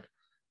courtyard,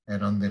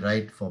 and on the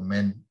right for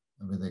men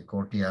with a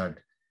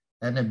courtyard,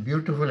 and a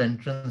beautiful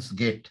entrance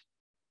gate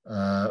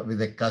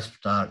with a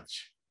cusped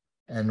arch.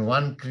 And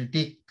one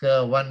critique,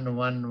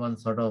 one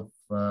sort of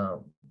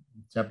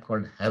chap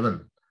called Havel,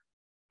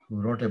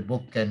 who wrote a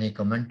book, and he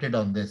commented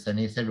on this, and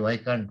he said, why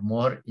can't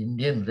more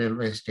Indian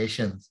railway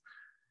stations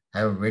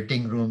have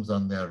waiting rooms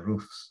on their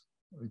roofs?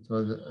 Which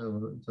was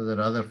a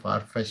rather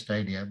far-fetched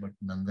idea, but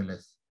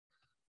nonetheless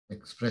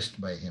expressed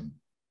by him.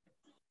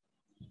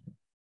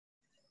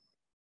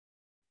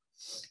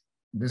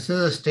 This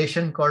is a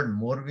station called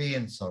Morvi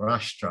in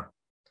Saurashtra.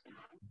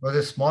 It was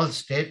a small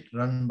state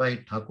run by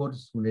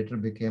Thakurs, who later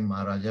became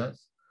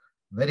Maharajas,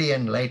 very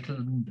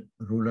enlightened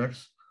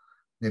rulers.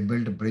 They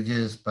built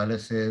bridges,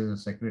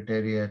 palaces,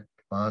 secretariat,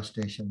 power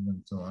stations,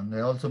 and so on. They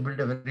also built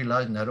a very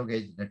large narrow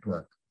gauge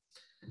network.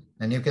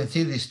 And you can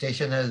see the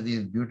station has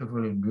these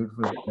beautiful,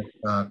 beautiful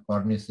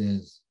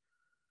cornices,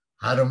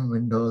 harem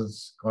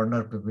windows,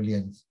 corner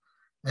pavilions.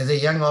 As a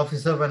young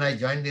officer, when I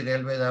joined the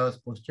railways, I was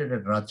posted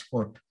at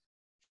Rajkot.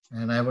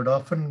 And I would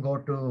often go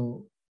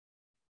to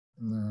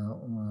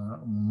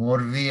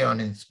Morvi on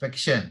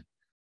inspection.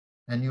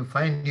 And you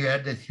find you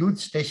had this huge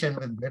station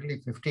with barely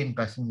 15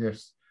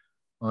 passengers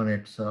on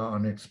its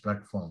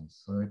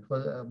platforms. So it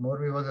was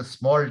Morvi was a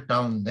small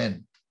town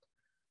then.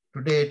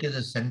 Today it is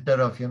a center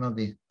of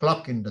the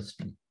clock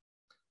industry,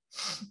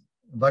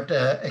 but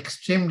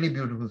extremely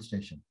beautiful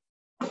station.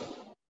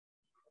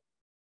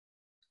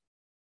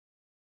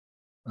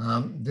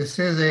 This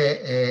is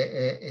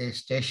a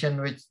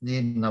station which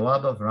the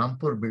Nawab of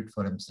Rampur built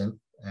for himself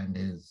and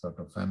his sort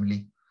of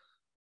family.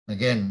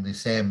 Again, the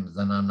same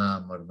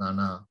zanana,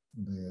 mardana,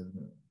 the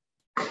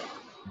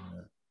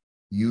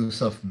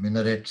use of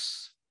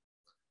minarets,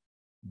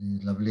 the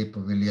lovely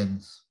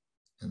pavilions,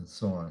 and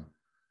so on.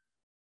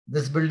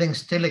 This building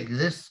still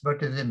exists,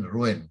 but is in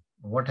ruin.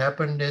 What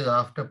happened is,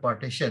 after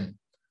partition,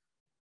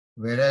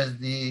 whereas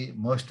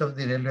most of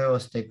the railway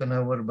was taken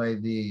over by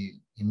the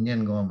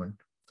Indian government,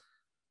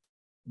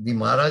 the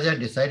Maharaja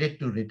decided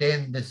to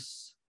retain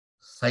this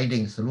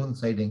siding, saloon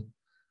siding,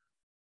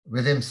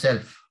 with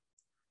himself.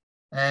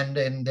 And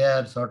in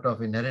their sort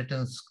of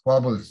inheritance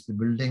squabbles, the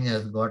building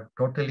has got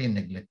totally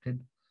neglected.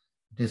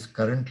 It is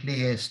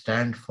currently a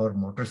stand for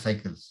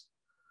motorcycles.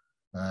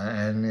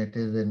 And it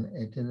is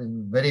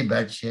in very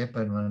bad shape,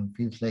 and one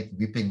feels like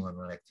weeping when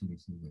one actually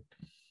sees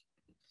it.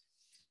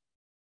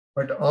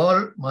 But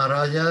all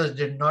Maharajas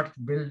did not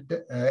build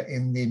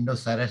in the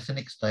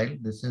Indo-Saracenic style.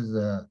 This is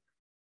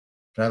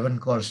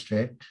Travancore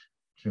Strait,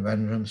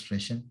 Trivandrum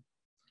Station,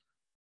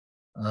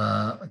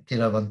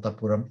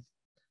 Tiruvananthapuram,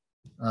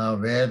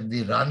 where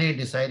the Rani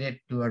decided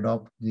to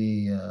adopt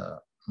the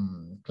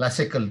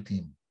classical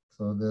theme.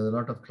 So there's a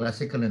lot of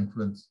classical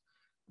influence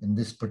in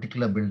this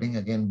particular building,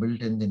 again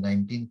built in the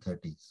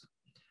 1930s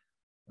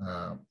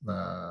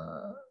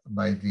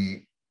by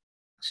the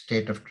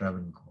state of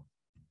Travancore.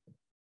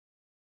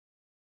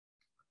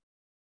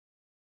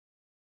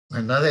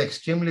 Another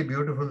extremely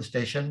beautiful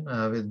station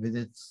with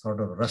its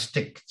sort of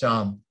rustic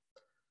charm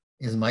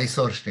is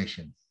Mysore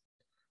Station.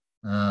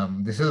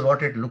 This is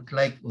what it looked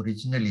like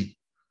originally.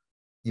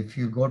 If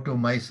you go to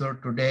Mysore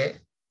today,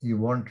 you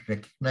won't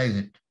recognize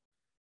it.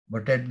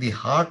 But at the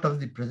heart of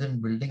the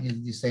present building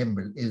is the same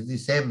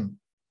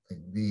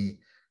thing.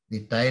 The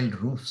tiled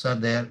roofs are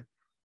there.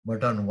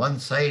 But on one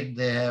side,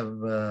 they have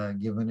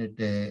given it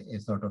a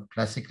sort of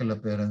classical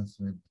appearance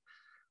with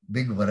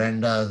big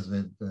verandas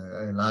with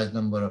a large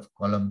number of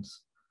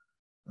columns.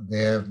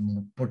 They have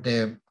put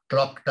a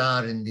clock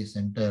tower in the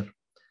center.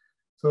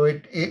 So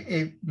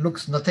it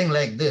looks nothing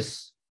like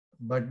this,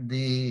 but at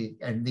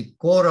the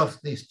core of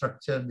the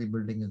structure, the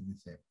building is the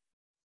same.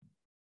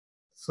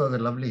 So the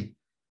lovely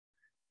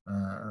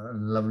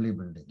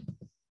building.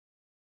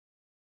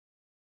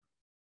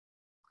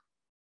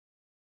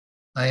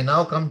 I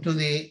now come to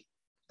the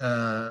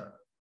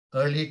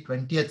early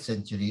 20th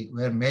century,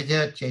 where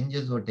major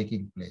changes were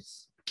taking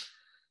place.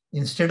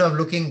 Instead of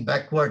looking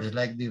backwards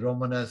like the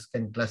Romanesque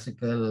and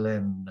classical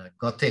and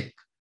Gothic,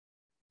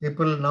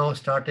 people now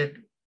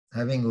started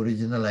having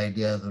original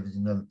ideas,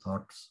 original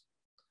thoughts.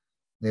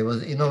 There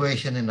was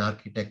innovation in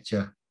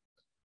architecture.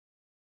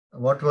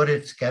 What were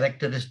its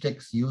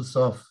characteristics? Use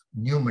of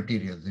new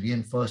materials,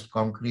 reinforced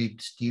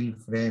concrete, steel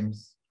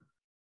frames,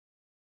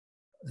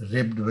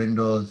 ribbed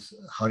windows,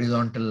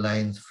 horizontal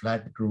lines,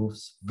 flat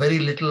roofs, very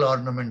little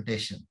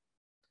ornamentation.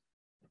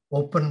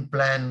 Open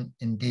plan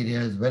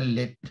interiors, well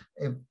lit.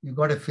 You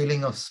got a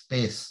feeling of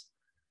space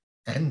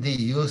and the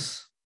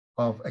use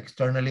of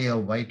externally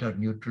of white or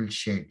neutral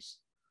shades.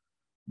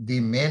 The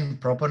main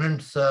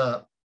proponents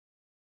of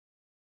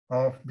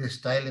this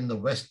style in the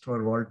West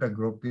were Walter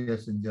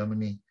Gropius in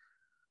Germany,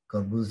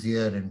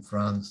 Corbusier in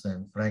France,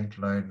 and Frank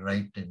Lloyd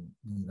Wright in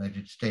the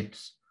United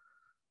States.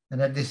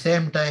 And at the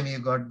same time, you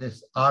got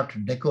this Art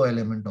Deco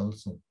element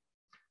also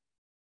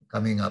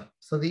coming up.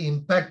 So the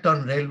impact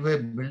on railway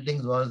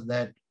buildings was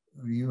that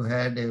you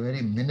had a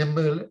very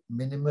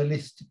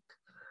minimalistic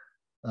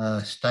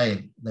style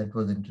that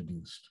was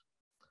introduced.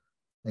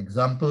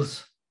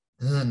 Examples,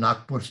 this is a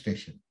Nagpur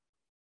station,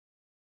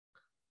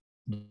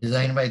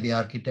 designed by the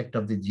architect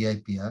of the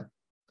GIPR.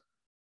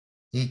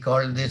 He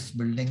called this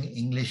building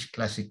English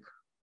Classic.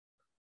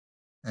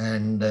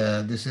 And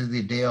this is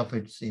the day of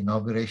its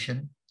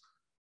inauguration.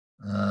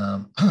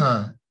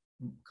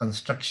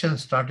 Construction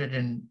started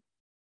in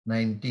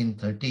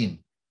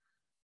 1913,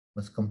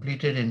 was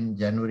completed in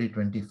January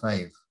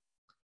 25.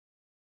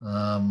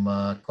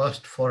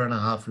 Cost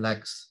 4.5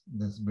 lakhs,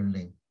 this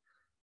building,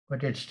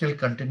 but it still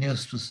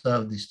continues to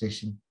serve the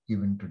station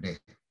even today.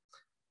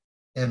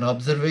 An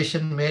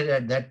observation made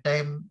at that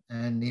time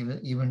and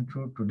even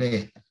true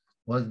today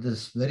was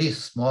this very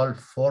small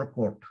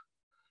forecourt.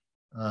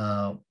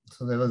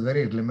 So there was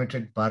very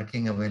limited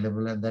parking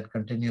available, and that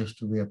continues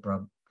to be a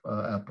problem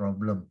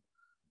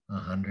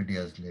 100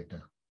 years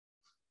later.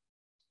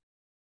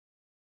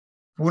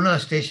 Pune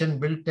station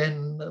built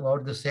in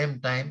about the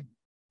same time,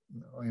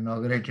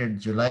 inaugurated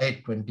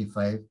July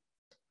 25.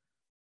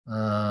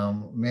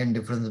 Main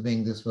difference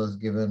being this was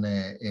given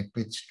a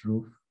pitched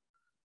roof.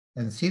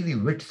 And see the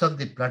width of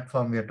the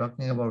platform. We are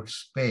talking about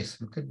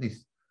space. Look at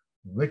this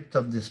width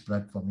of this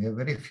platform. You have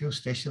very few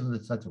stations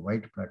with such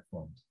wide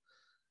platforms.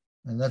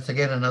 And that's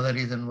again another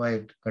reason why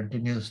it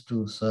continues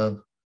to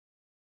serve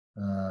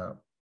the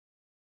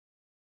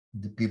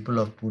people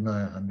of Pune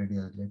 100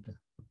 years later.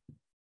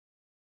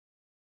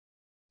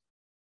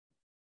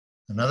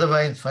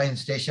 Another fine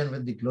station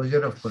with the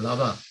closure of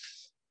Colaba.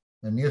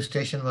 A new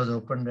station was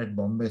opened at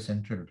Bombay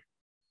Central,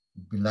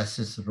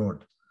 Bilasis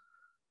Road.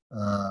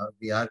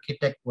 The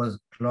architect was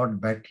Claude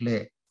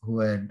Batley, who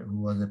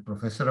was a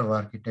professor of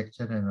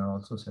architecture and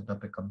also set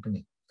up a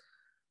company.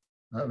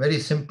 Very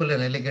simple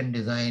and elegant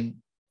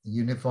design,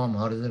 uniform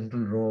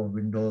horizontal row of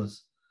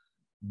windows,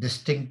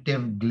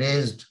 distinctive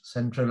glazed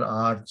central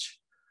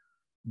arch.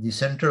 The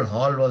central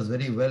hall was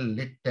very well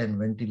lit and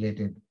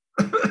ventilated.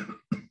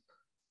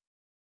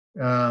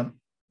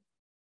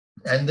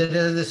 And there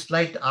is a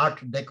slight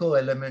Art Deco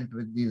element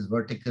with these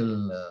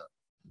vertical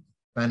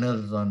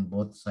panels on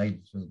both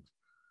sides with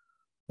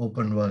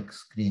open work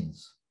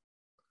screens.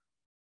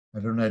 I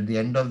don't know, at the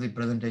end of the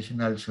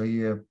presentation, I'll show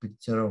you a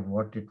picture of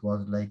what it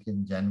was like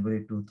in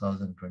January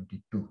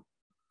 2022,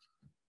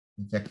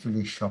 which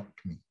actually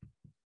shocked me.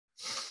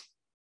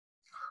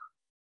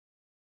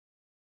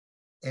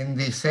 In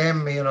the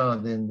same,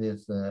 in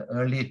this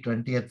early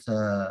 20th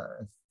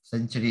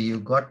century, you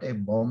got a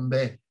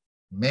Bombay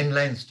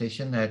mainline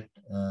station at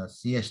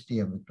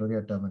CSTM,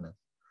 Victoria Terminus.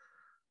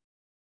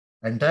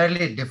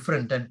 Entirely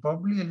different and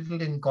probably a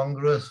little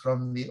incongruous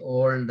from the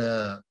old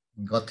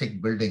Gothic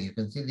building. You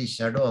can see the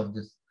shadow of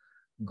this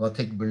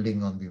Gothic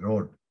building on the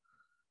road.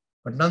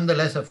 But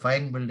nonetheless, a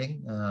fine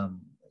building.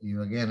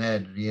 You again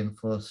had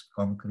reinforced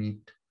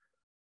concrete,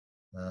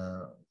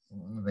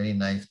 very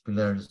nice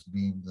pillars,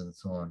 beams, and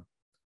so on.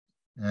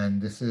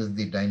 And this is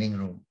the dining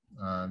room,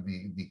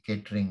 the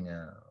catering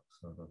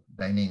sort of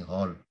dining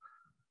hall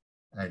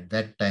at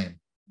that time.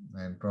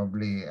 And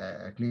probably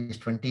at least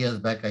 20 years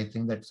back, I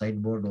think that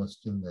sideboard was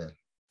still there.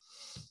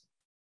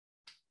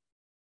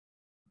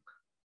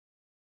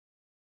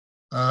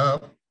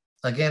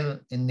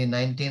 Again, in the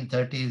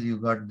 1930s, you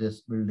got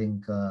this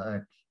building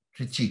at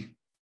Trichy.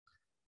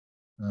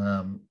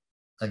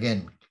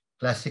 Again,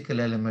 classical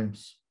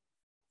elements,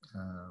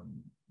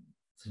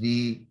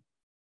 3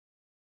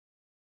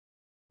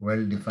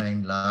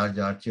 well-defined large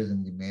arches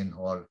in the main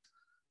hall,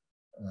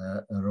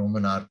 a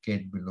Roman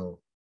arcade below,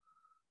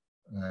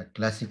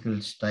 classical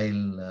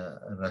style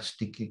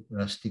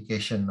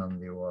rustication on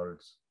the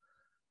walls,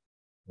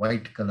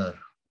 white color.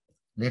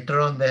 Later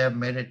on, they have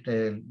made it,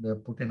 they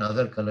put in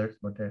other colors,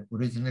 but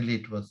originally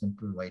it was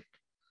simple white.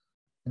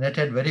 And it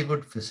had very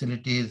good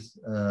facilities.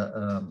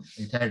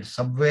 It had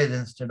subways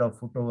instead of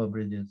foot-over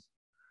bridges.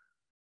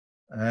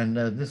 And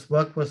this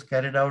work was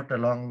carried out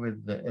along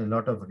with a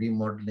lot of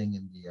remodeling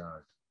in the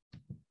yard.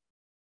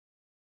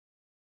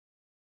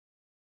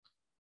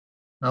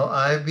 Now,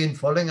 I have been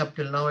following up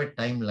till now a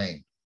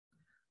timeline.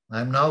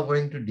 I'm now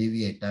going to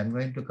deviate. I'm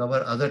going to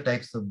cover other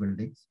types of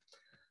buildings.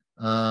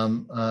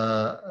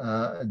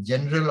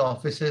 General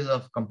offices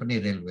of company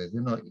railways.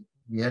 You know,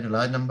 we had a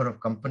large number of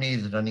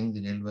companies running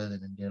the railways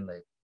in India,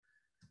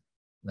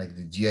 like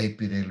the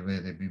GIP Railway,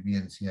 the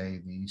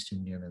BBNCI, the East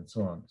Indian, and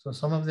so on. So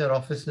some of their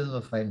offices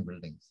were fine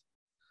buildings.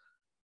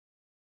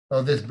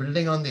 So this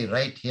building on the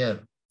right here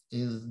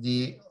is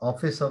the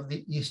office of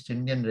the East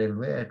Indian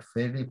Railway at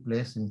Fairley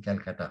Place in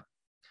Calcutta.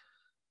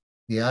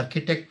 The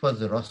architect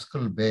was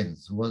Roscoe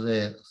Baines, who was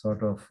a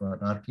sort of an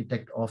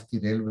architect of the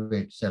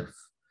railway itself.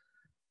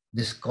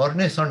 This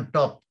cornice on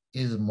top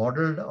is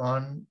modeled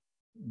on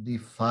the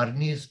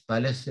Farnese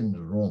Palace in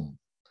Rome.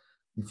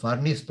 The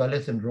Farnese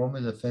Palace in Rome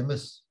is a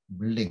famous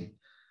building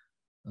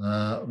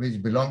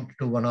which belonged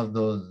to one of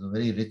those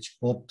very rich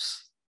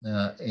popes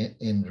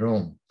in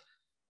Rome.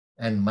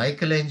 And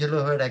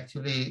Michelangelo had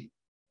actually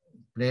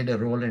played a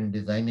role in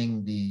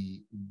designing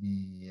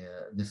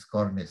this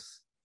cornice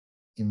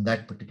in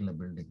that particular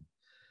building.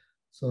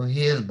 So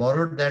he has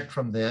borrowed that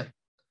from there.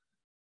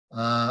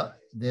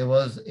 There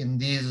was, in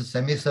these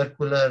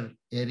semicircular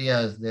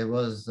areas, there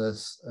was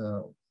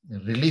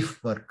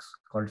relief works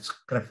called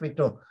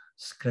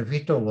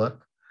sgraffito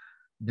work,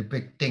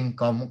 depicting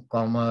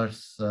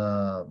commerce,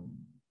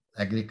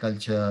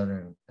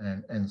 agriculture,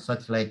 and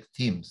such like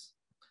themes.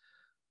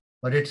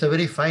 But it's a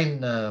very fine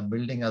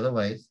building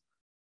otherwise.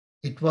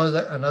 It was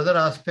another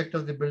aspect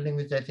of the building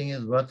which I think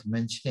is worth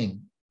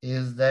mentioning,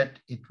 is that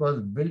it was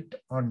built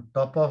on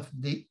top of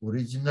the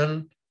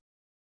original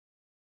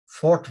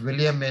Fort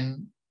William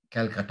in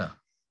Calcutta.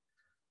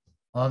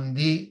 On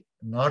the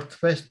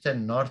northwest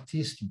and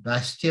northeast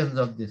bastions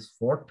of this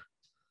fort,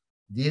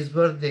 these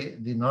were the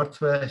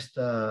northwest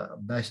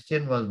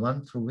bastion was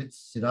one through which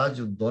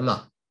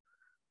Siraj-ud-Dowlah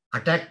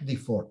attacked the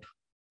fort.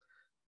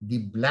 The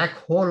Black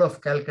Hole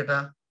of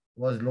Calcutta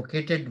was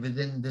located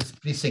within this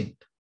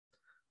precinct,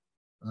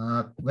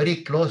 very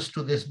close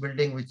to this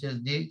building, which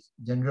is the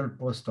General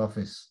Post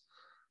Office.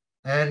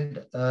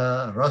 And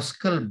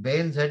Roscoe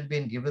Baines had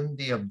been given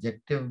the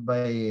objective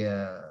by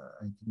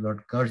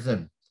Lord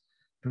Curzon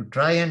to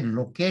try and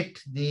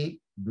locate the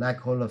Black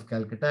Hole of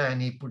Calcutta,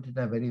 and he put in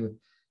a very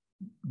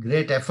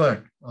great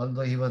effort,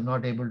 although he was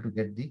not able to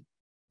get the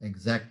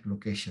exact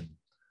location.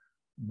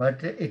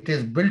 But it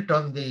is built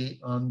on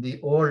the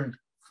old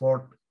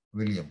Fort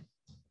William.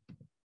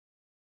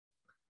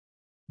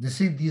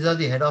 These are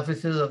the head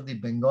offices of the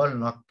Bengal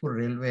Nagpur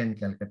Railway in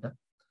Calcutta.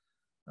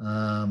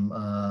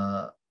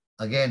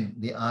 Again,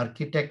 the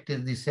architect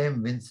is the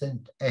same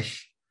Vincent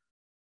Esch,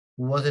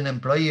 who was an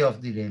employee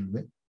of the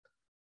railway.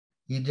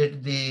 He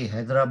did the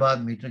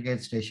Hyderabad meter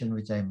gauge station,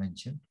 which I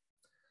mentioned.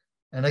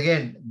 And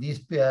again, these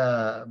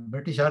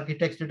British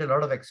architects did a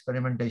lot of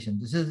experimentation.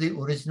 This is the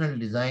original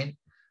design,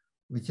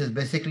 which is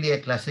basically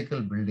a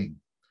classical building.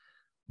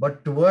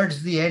 But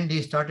towards the end,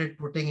 he started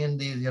putting in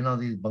these,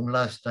 these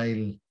Bangla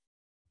style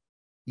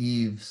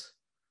eaves.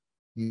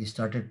 He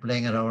started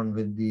playing around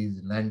with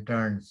these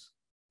lanterns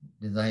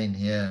design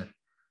here.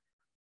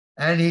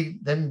 And he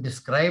then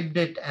described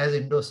it as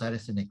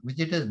Indo-Saracenic, which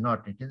it is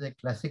not. It is a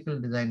classical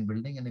design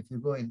building. And if you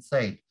go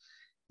inside,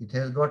 it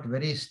has got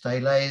very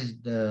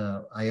stylized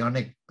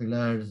ionic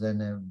pillars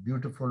and a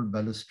beautiful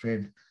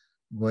balustrade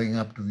going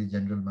up to the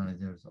general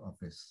manager's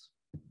office.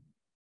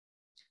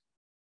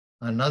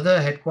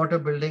 Another headquarter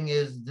building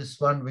is this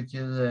one, which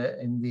is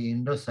in the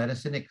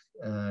Indo-Saracenic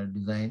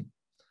design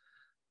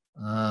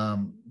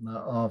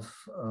of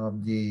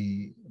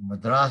the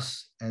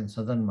Madras and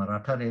Southern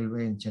Maratha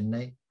Railway in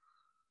Chennai.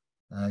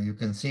 You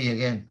can see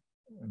again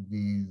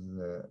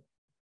the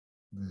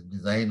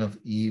design of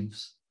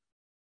eaves,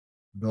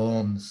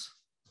 domes,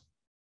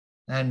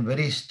 and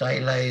very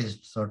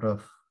stylized sort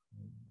of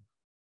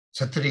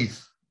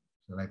chhatris,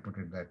 shall I put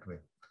it that way,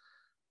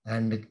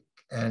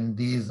 and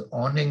these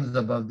awnings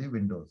above the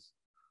windows.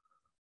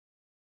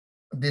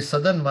 The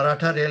Southern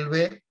Maratha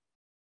Railway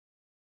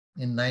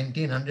in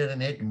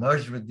 1908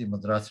 merged with the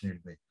Madras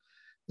Railway.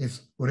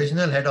 Its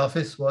original head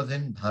office was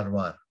in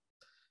Dharwar,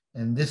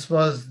 and this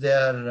was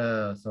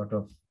their sort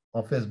of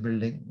office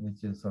building,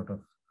 which is sort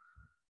of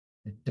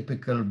a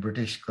typical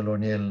British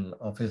colonial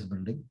office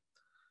building.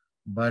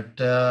 But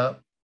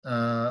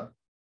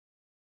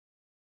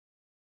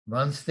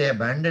once they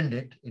abandoned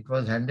it, it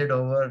was handed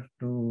over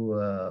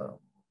to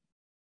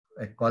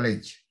a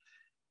college.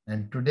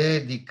 And today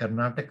the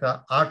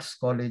Karnataka Arts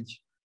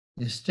College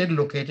is still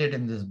located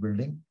in this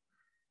building,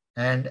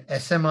 and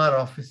SMR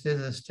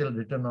offices is still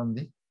written on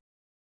the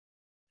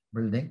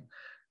building.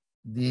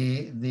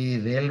 The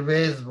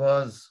railways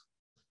was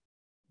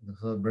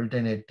built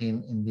in the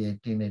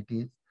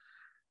 1880s.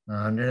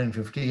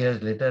 150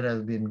 years later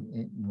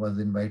was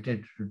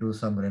invited to do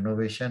some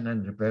renovation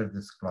and repair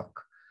this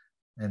clock,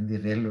 and the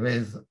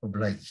railways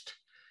obliged.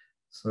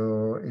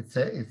 So it's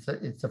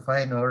a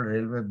fine old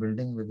railway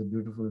building with a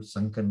beautiful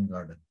sunken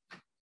garden.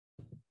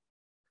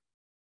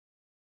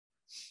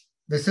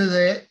 This is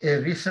a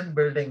recent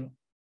building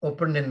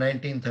opened in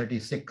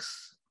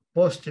 1936,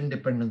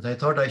 post-independence. I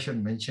thought I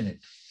should mention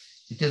it.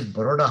 It is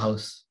Baroda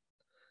House.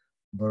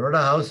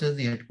 Baroda House is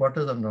the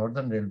headquarters of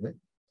Northern Railway.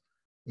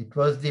 It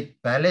was the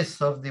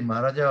palace of the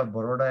Maharaja of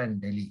Baroda in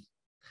Delhi.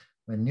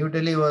 When New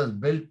Delhi was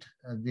built,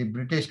 the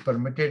British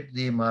permitted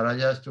the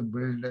Maharajas to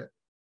build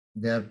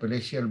their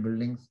palatial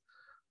buildings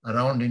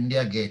around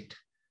India Gate.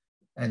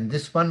 And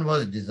this one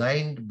was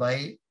designed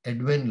by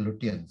Edwin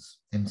Lutyens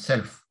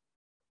himself.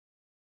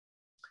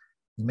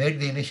 He made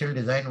the initial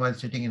design while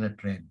sitting in a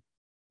train.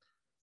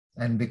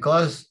 And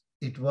because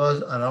it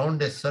was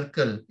around a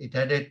circle, it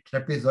had a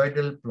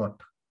trapezoidal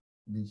plot.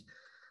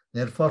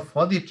 Therefore,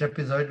 for the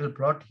trapezoidal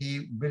plot,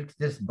 he built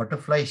this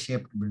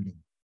butterfly-shaped building.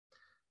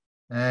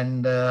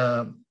 And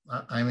I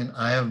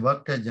have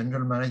worked as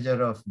general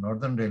manager of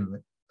Northern Railway.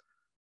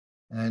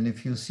 And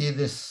if you see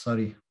this,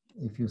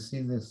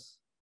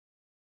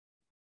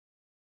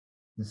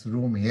 this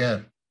room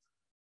here,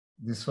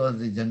 this was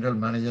the general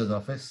manager's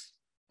office,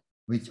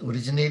 which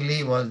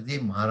originally was the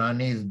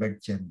Maharani's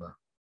bed chamber.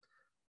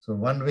 So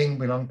one wing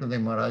belonged to the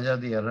Maharaja,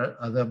 the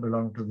other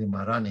belonged to the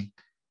Maharani,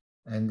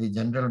 and the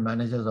general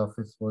manager's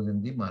office was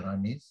in the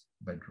Maharani's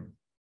bedroom.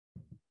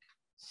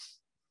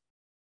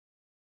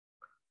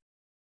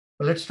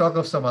 Well, let's talk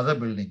of some other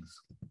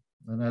buildings,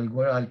 and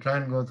I'll try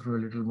and go through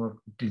a little more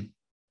quickly.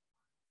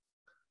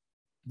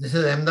 This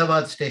is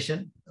Ahmedabad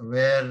station,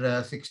 where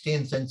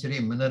 16th century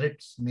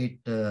minarets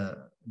meet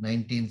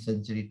 19th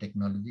century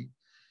technology.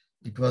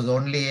 It was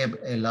only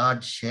a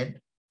large shed,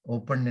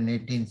 opened in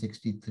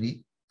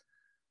 1863.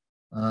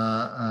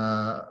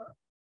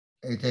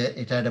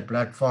 It had a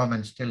platform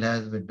and still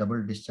has with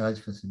double discharge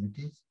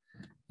facilities.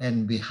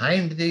 And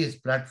behind this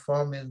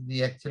platform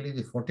is actually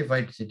the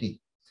fortified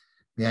city,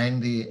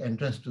 behind the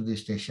entrance to the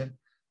station.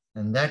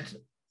 And that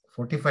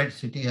fortified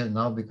city has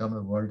now become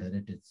a World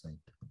Heritage Site.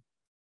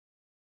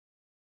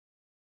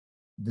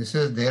 This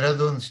is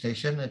Dehradun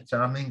station, a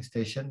charming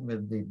station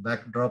with the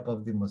backdrop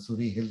of the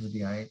Mussoorie Hills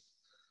behind.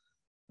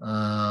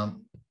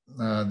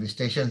 The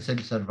station still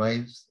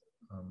survives.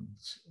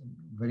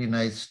 Very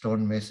nice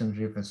stone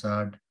masonry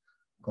facade,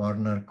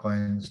 corner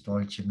coins,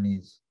 tall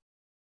chimneys,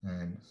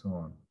 and so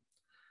on.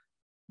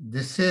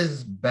 This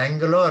is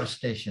Bangalore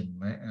station,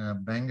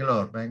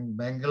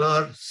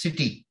 Bangalore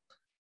city,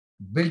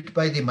 built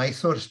by the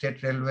Mysore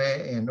State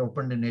Railway and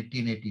opened in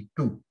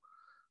 1882.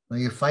 Now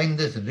you find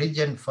this ridge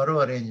and furrow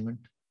arrangement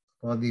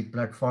for the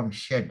platform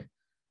shed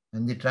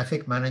and the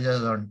traffic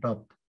managers on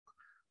top.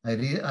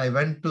 I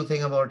went to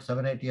think about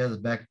 7-8 years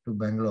back to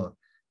Bangalore,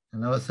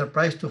 and I was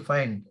surprised to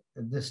find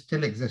that this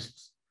still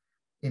exists,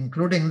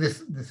 including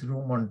this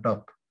room on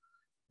top.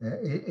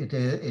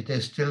 It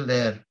is still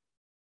there.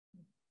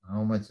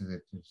 How much is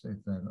it?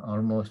 It's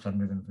almost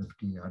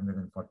 150,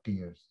 140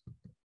 years.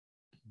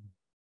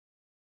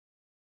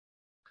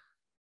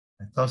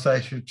 I thought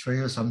I should show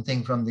you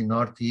something from the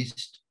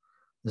northeast.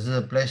 This is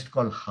a place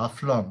called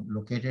Haflong,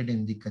 located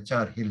in the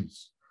Kachar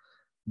Hills.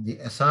 The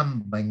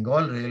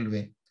Assam-Bengal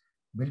Railway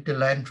built a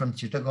line from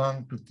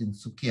Chittagong to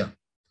Tinsukia,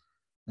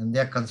 and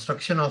their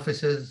construction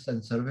offices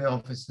and survey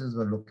offices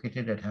were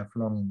located at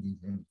Haflong in these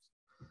hills.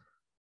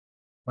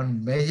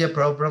 One major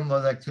problem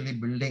was actually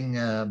building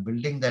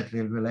that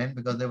railway line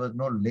because there was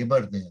no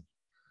labor there.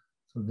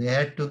 So they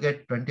had to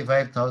get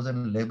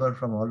 25,000 labor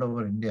from all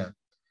over India.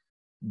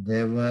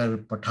 There were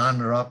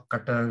Pathan rock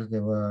cutters,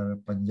 there were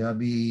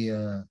Punjabi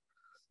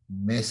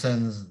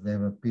masons, there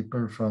were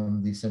people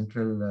from the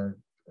central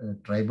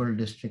tribal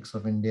districts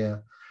of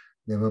India,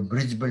 there were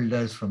bridge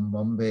builders from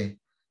Bombay,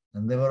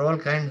 and there were all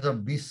kinds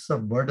of beasts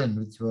of burden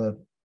which were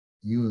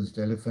used,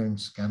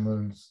 elephants,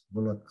 camels,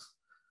 bullocks,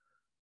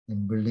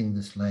 in building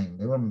this line.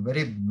 They were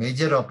very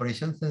major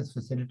operations since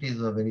facilities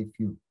were very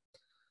few.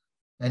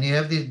 And you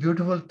have these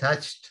beautiful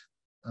thatched,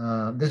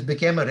 this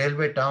became a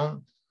railway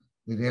town.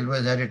 The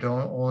railways had its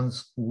own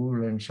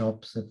school and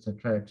shops,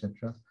 etc.,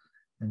 etc.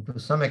 And to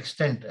some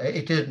extent,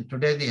 it is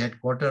today the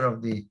headquarters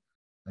of the,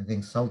 I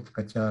think, South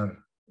Kachar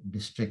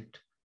District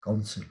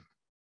Council.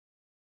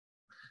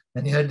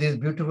 And you had these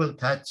beautiful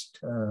thatched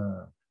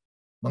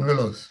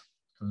bungalows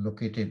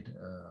located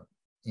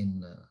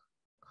in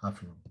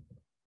Haflong.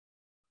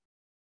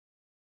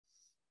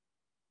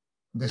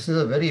 This is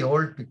a very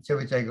old picture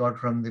which I got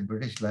from the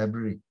British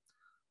Library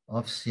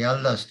of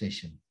Sialda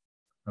Station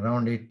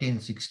around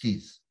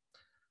 1860s.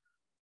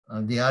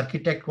 The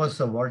architect was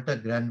Sir Walter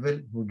Granville,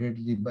 who did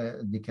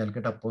the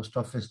Calcutta Post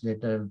Office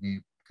later,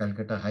 the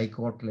Calcutta High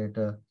Court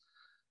later,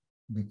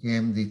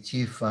 became the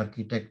chief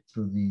architect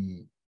to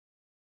the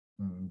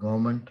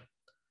government.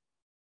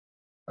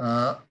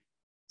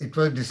 It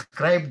was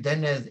described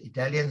then as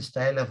Italian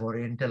style of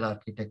Oriental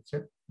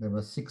architecture. There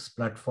were 6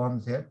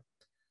 platforms here.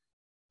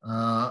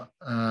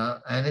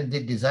 And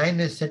the design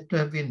is said to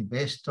have been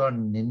based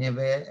on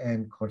Nineveh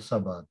and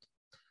Khorsabad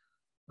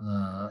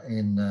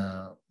in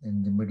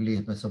the Middle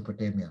East,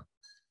 Mesopotamia.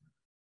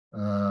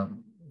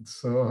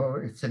 So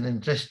it's an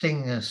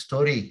interesting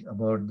story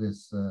about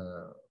this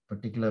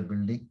particular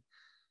building.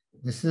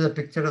 This is a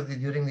picture of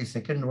during the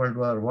Second World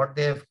War. What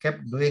they have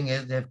kept doing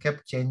is they have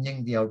kept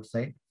changing the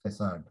outside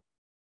facade.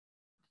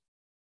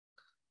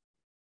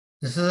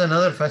 This is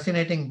another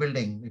fascinating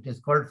building. It is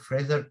called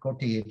Fraser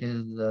Koti. It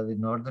is the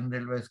Northern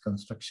Railway's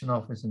construction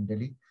office in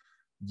Delhi,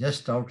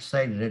 just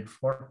outside Red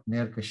Fort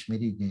near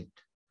Kashmiri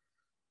Gate.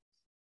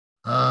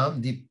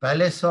 The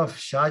palace of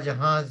Shah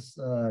Jahan's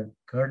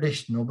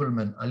Kurdish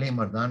nobleman Ali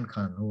Mardan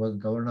Khan, who was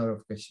governor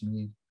of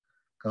Kashmir,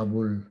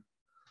 Kabul,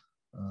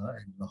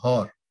 and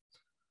Lahore,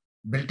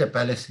 built a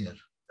palace here.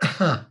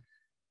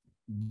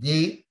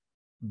 The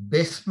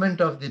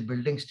basement of the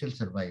building still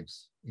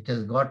survives. It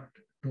has got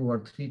 2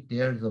 or 3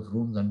 tiers of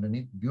rooms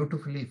underneath,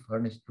 beautifully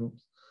furnished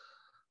rooms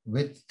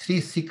with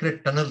 3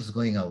 secret tunnels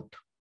going out.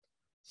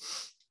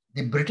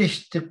 The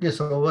British took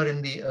this over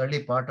in the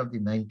early part of the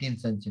 19th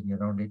century,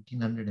 around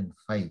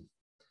 1805.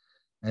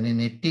 And in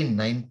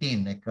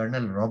 1819, a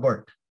Colonel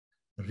Robert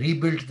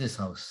rebuilt this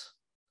house.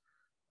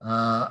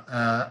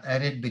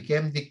 And it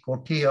became the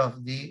koti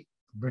of the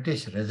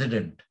British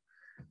resident.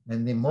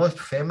 And the most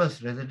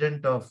famous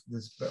resident of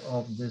this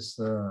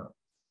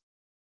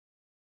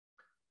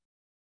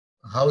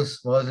house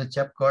was a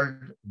chap called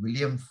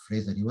William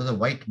Fraser. He was a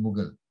white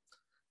Mughal.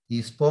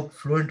 He spoke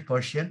fluent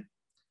Persian.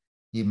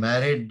 He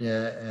married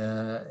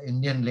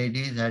Indian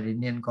ladies, had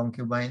Indian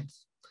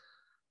concubines.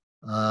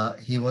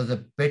 He was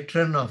a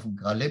patron of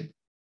Ghalib.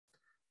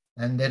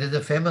 And there is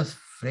a famous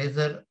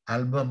Fraser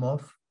album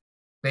of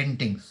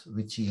paintings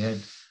which he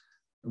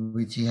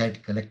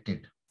had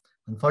collected.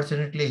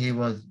 Unfortunately, he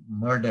was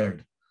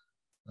murdered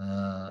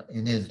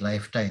in his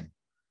lifetime.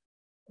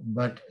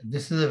 But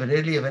this is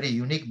really a very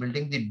unique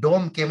building. The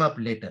dome came up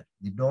later.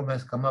 The dome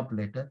has come up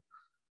later.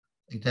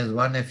 It has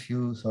won a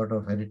few sort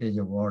of heritage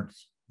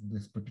awards,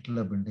 this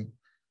particular building.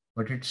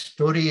 But its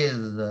story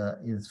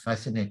is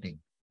fascinating.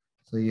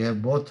 So you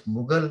have both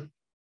Mughal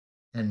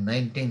and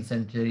 19th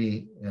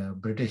century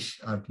British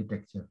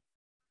architecture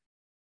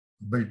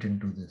built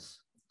into this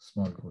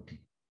small koti.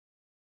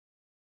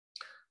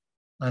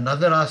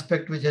 Another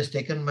aspect which has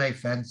taken my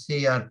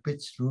fancy are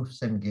pitched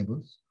roofs and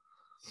gables.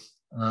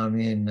 I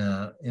mean,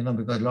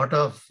 because a lot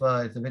of,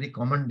 it's a very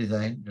common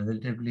design,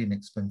 relatively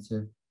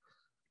inexpensive,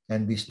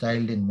 can be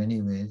styled in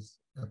many ways.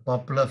 A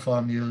popular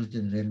form used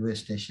in railway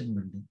station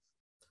buildings.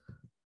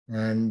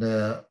 And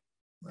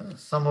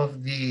some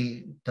of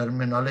the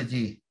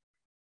terminology,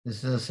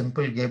 this is a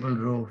simple gable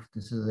roof.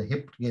 This is a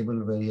hipped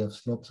gable where you have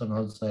slopes on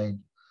all sides.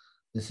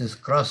 This is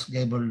cross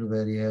gabled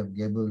where you have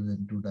gables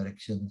in 2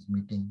 directions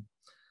meeting.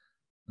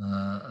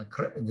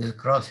 This is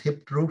cross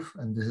hipped roof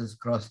and this is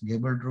cross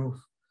gabled roof.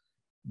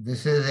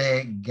 This is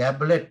a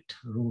gablet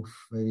roof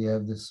where you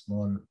have this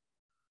small,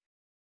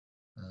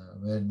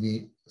 where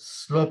the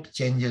slope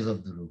changes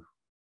of the roof.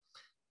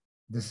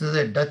 This is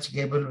a Dutch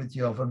gable which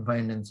you often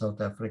find in South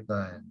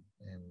Africa and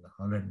in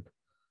Holland.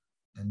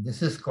 And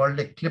this is called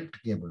a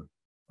clipped gable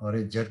or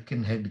a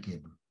jerkin head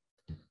gable.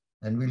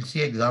 And we'll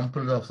see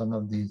examples of some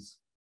of these.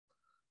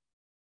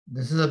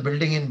 This is a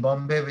building in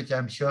Bombay, which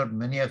I'm sure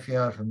many of you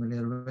are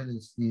familiar with.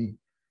 It's the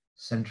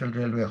Central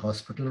Railway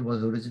Hospital.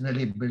 Was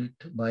originally built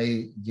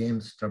by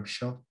James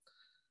Trubshaw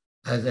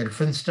as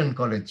Elphinstone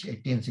College,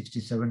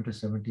 1867 to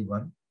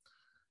 71.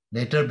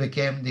 Later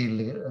became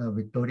the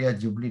Victoria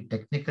Jubilee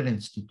Technical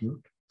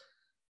Institute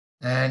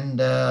and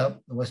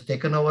was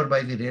taken over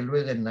by the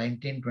railways in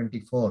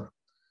 1924.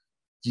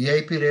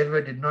 GIP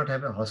Railway did not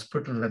have a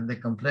hospital and they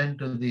complained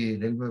to the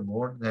railway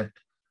board that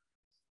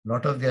a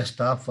lot of their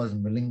staff was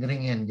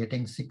malingering and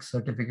getting sick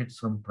certificates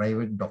from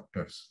private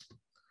doctors.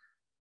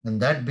 And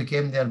that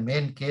became their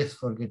main case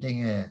for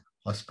getting a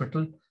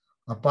hospital,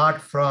 apart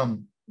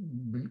from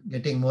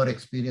getting more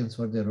experience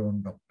for their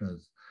own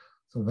doctors.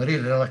 So very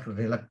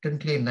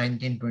reluctantly in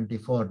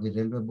 1924, the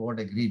railway board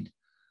agreed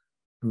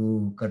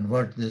to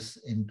convert this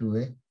into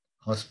a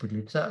hospital.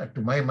 It's,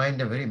 to my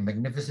mind, a very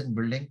magnificent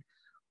building.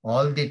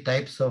 All the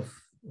types of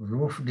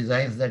roof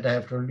designs that I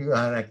have told you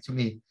are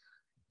actually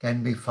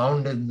can be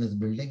found in this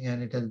building,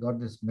 and it has got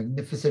this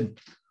magnificent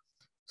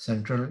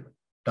central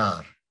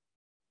tower.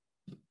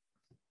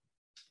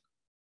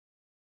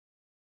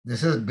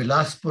 This is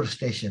Bilaspur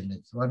station.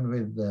 It's one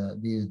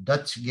with these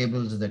Dutch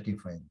gables that you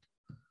find.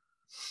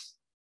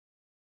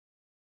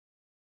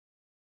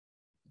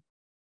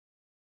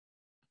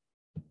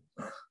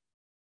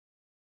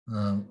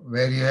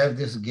 Where you have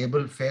this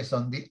gable face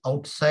on the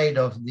outside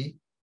of the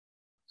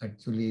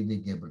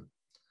gable.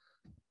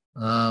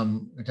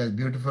 It has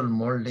beautiful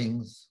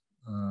moldings.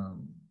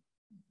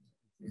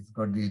 It's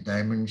got these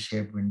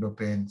diamond-shaped window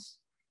panes,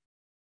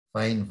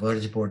 fine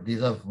verge board.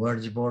 These are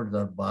verge boards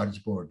or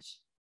barge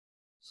boards.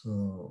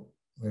 So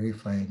very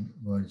fine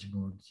verge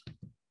boards.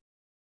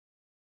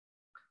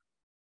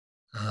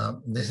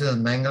 This is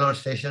Mangalore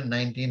station,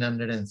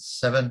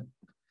 1907.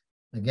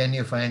 Again,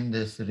 you find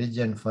this ridge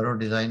and furrow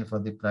design for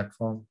the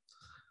platform.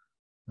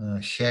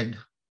 shed.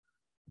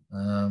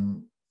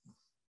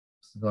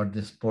 It's got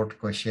this port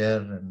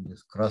cochere and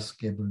this cross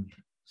cable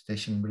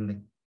station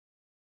building.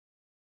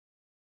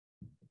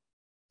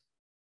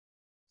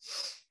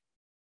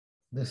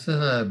 This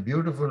is a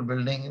beautiful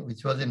building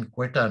which was in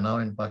Quetta, now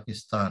in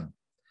Pakistan.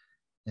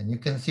 And you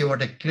can see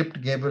what a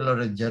clipped gable or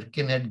a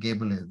jerkin head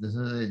gable is. This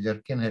is a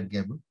jerkin head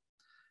gable.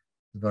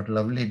 It's got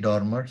lovely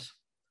dormers.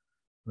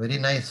 Very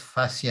nice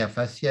fascia.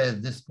 Fascia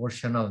is this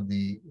portion of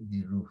the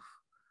roof,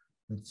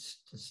 which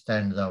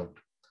stands out.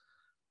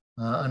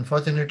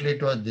 Unfortunately,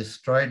 it was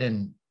destroyed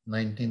in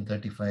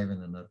 1935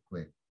 in an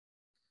earthquake.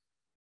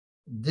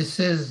 This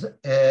is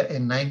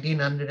in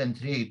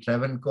 1903,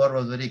 Travancore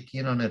was very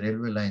keen on a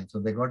railway line. So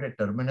they got a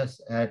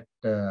terminus at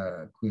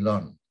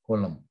Quilon,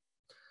 Kollam.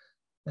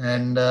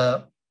 And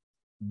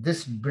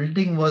this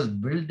building was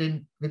built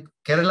in with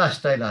Kerala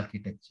style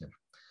architecture.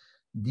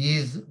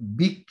 These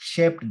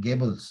beak-shaped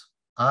gables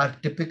are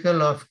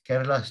typical of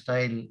Kerala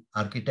style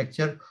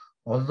architecture,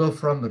 although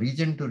from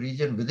region to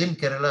region within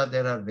Kerala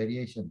there are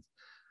variations.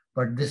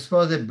 But this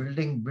was a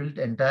building built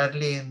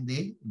entirely in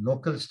the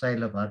local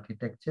style of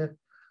architecture.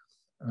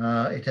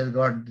 It has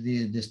got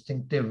the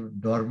distinctive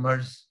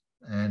dormers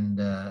and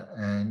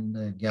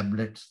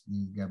gablets.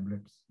 These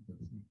gablets.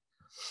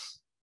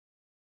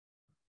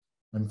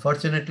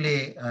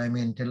 Unfortunately, I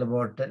mean, till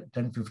about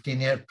 10,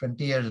 15 years,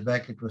 20 years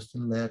back, it was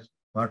still there.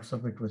 Parts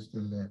of it was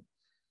still there.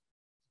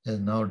 It has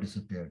now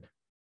disappeared.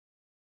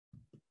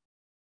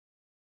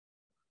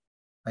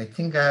 I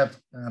think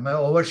am I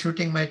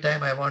overshooting my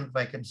time? If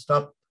I can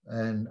stop,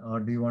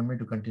 or do you want me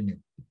to continue?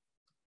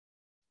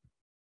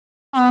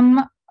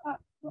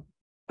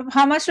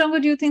 How much longer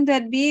do you think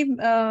that'd be,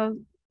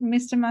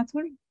 Mr.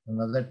 Mathur?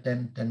 Another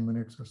 10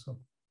 minutes or so.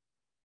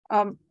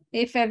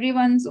 If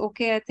everyone's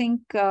okay, I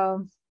think,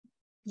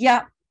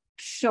 yeah,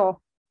 sure.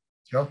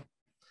 Sure?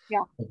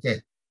 Yeah.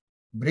 Okay.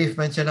 Brief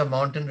mention of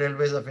Mountain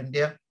Railways of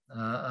India.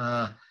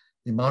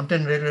 The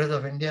Mountain Railways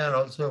of India are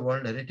also a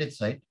World Heritage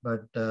Site,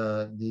 but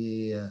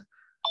the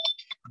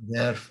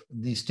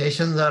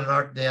stations are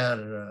not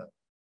their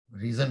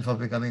reason for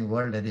becoming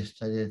World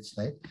Heritage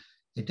Site.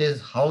 It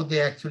is how they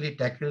actually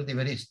tackle the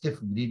very stiff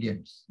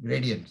gradients.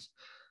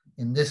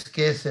 In this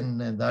case,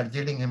 in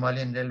Darjeeling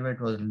Himalayan Railway, it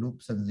was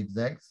loops and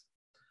zigzags.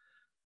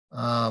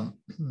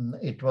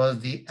 It was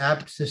the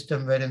apt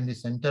system where in the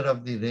center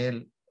of the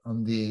rail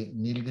on the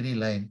Nilgiri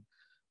line,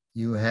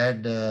 you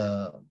had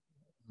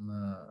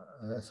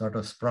sort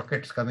of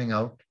sprockets coming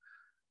out.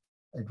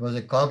 It was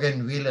a cog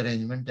and wheel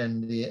arrangement,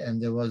 and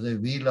there was a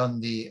wheel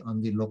on the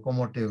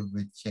locomotive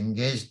which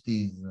engaged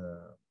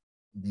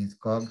these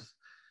cogs,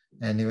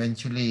 and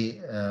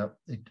eventually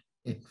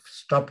it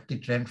stopped the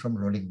train from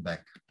rolling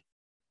back.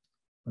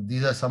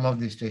 These are some of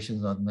the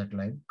stations on that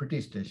line,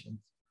 pretty stations.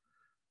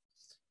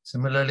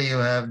 Similarly, you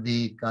have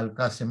the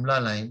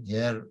Kalka-Shimla line.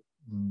 Here,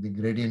 the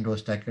gradient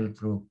was tackled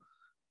through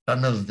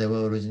tunnels. There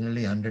were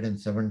originally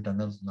 107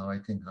 tunnels. Now I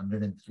think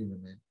 103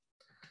 remain.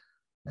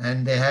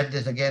 And they had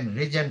this, again,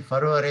 ridge and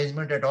furrow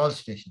arrangement at all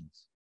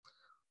stations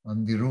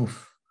on the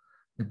roof,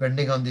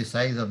 depending on the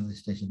size of the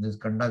station. This is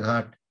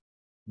Kandaghat,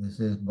 this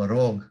is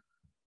Barog,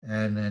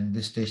 and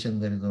this station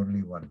there is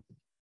only one.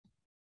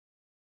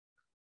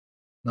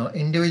 Now,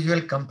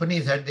 individual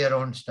companies had their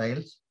own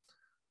styles.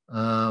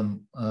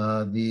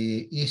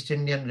 The East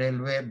Indian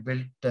Railway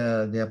built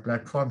their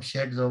platform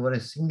sheds over a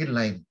single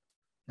line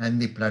and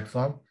the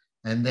platform,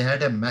 and they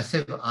had a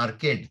massive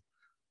arcade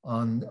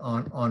on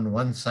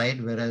one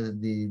side, whereas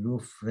the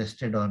roof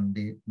rested on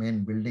the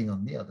main building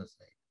on the other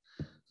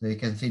side. So you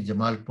can see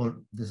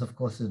Jamalpur, this of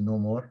course is no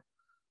more.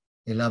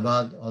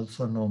 Allahabad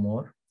also no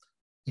more.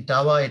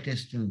 Etawah, it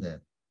is still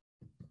there.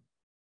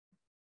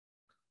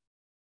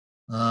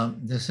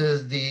 This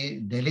is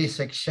the Delhi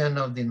section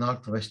of the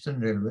Northwestern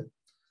Railway,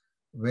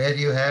 where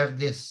you have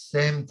this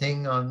same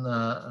thing on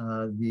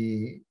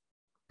the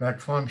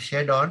platform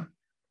shed on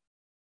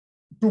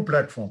two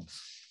platforms,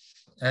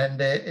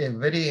 and a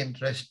very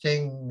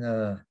interesting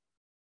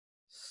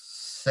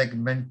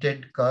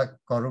segmented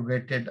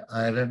corrugated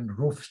iron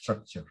roof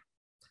structure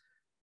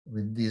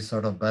with these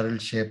sort of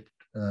barrel-shaped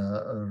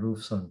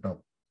roofs on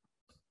top.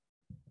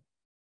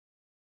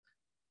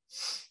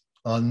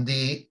 On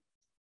the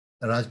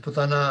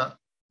Rajputana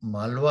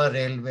Malwa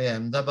Railway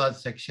Ahmedabad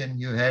section,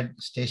 you had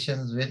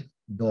stations with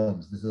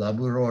domes. This is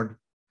Abu Road,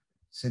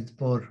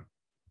 Sidhpur,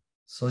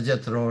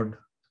 Sojat Road,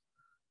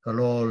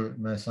 Kalol,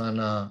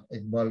 Mehsana,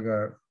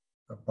 Iqbalgarh,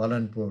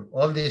 Palanpur.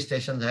 All these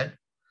stations had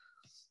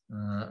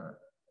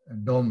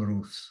dome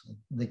roofs.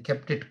 They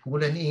kept it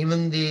cool, and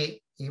even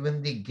the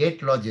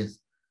gate lodges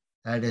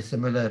had a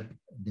similar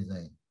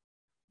design.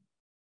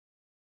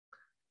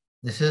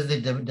 This is the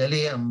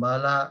Delhi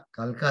Ambala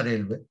Kalka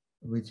Railway,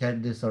 which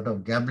had this sort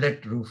of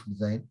gablet roof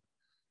design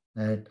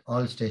at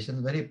all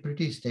stations. Very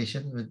pretty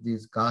stations with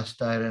these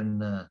cast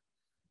iron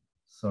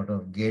sort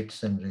of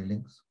gates and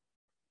railings.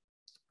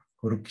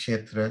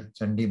 Kurukshetra,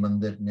 Chandi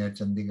Mandir near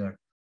Chandigarh,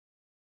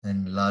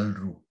 and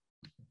Lalru.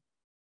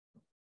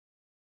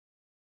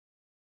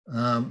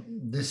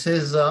 This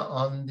is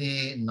on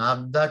the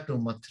Nagda to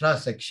Mathura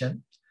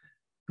section.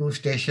 two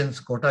stations,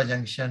 Kota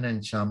Junction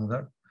and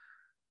Shamgarh.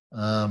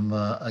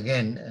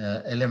 Again,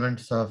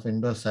 elements of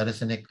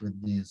Indo-Saracenic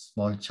with these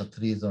small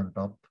chhatris on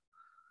top.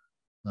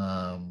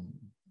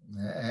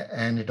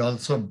 And it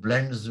also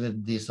blends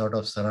with the sort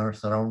of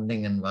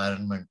surrounding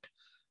environment,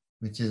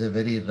 which is a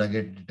very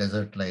rugged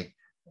desert-like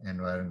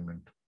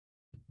environment.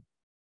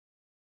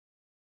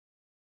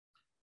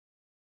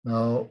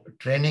 Now,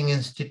 training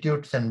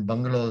institutes and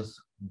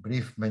bungalows,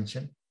 brief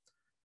mention.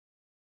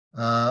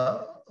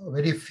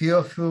 Very few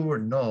of you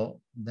would know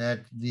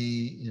that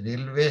the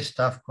Railway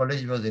Staff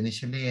College was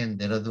initially in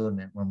Dehradun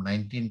from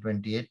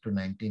 1928 to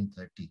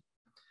 1930.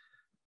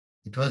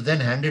 It was then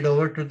handed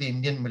over to the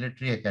Indian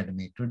Military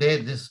Academy. Today,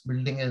 this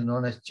building is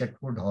known as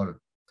Chetwood Hall.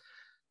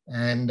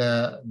 And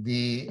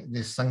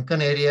the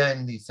sunken area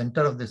in the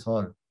center of this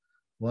hall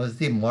was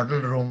the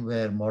model room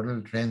where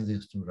model trains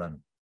used to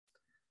run.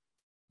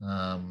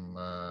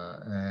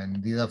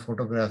 And these are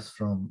photographs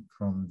from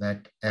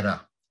that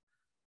era.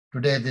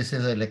 Today, this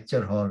is a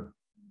lecture hall,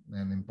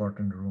 an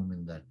important room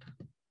in that.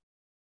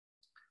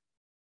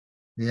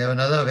 We have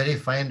another very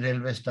fine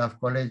Railway Staff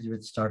College,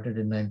 which started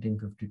in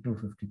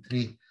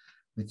 1952-53,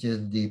 which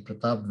is the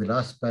Pratap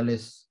Vilas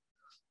Palace.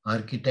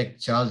 Architect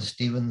Charles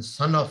Stevens,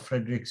 son of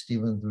Frederick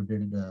Stevens, who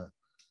did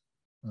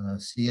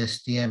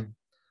CSTM.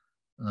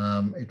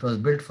 It was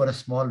built for a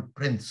small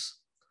prince,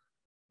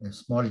 a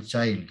small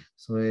child.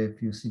 So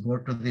if you go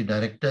to the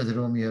director's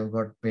room, you have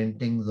got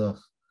paintings of,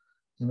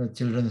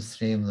 children's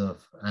frames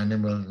of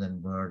animals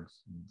and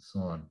birds and so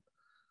on.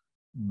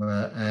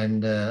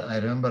 And I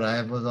remember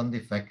I was on the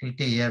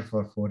faculty here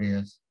for 4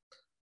 years.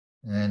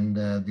 And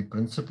the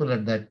principal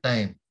at that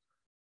time,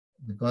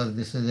 because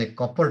this is a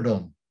copper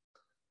dome,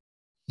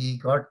 he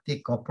got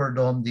the copper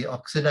dome, the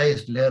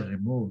oxidized layer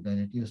removed, and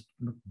it used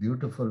to look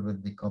beautiful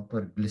with the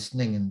copper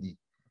glistening in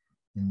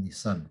the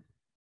sun.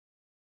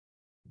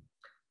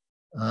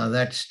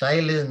 That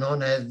style is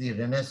known as the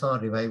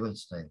Renaissance Revival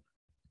style.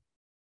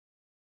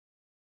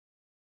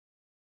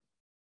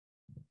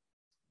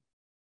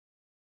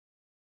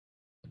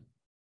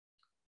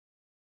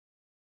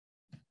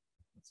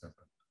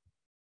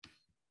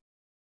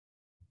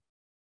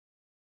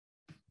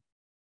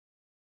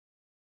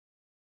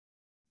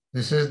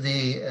 This is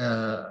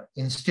the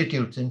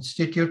institutes.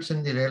 Institutes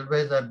in the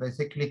railways are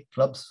basically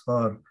clubs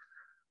for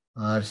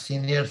our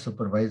senior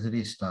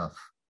supervisory staff.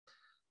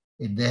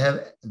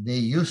 They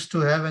used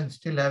to have and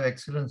still have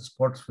excellent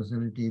sports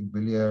facility,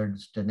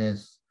 billiards,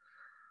 tennis,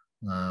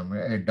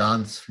 a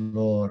dance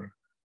floor,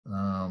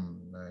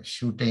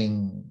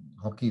 shooting,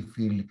 hockey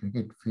field,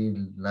 cricket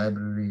field,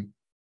 library,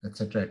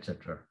 etc.,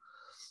 etc.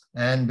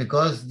 And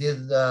because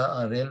these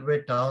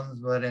railway towns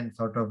were in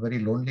sort of very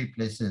lonely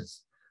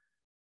places,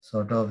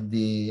 sort of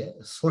the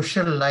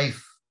social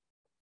life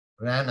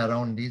ran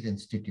around these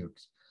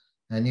institutes.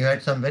 And you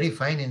had some very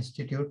fine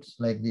institutes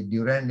like the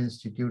Durand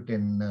Institute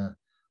in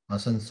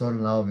Asansol,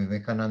 now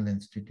Vivekanand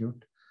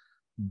Institute,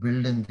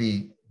 built in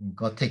the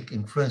Gothic,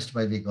 influenced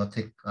by the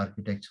Gothic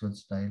architectural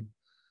style.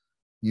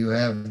 You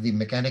have the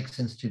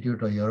Mechanics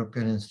Institute or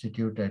European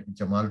Institute at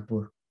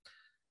Jamalpur,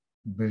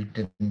 built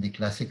in the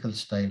classical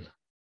style,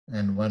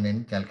 and one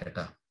in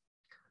Calcutta.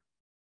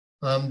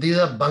 These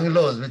are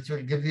bungalows, which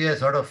will give you a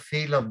sort of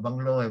feel of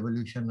bungalow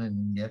evolution in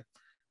India.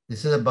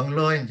 This is a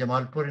bungalow in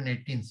Jamalpur in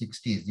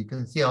 1860s. You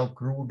can see how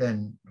crude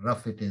and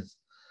rough it is.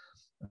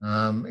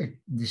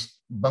 These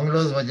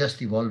bungalows were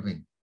just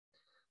evolving.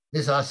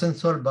 This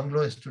Asansol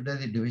bungalow is today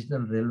the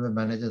divisional railway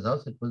manager's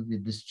house. It was the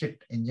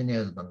district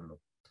engineer's bungalow.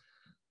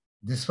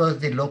 This was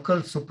the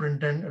local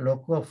superintendent,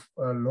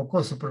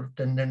 local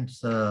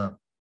superintendent's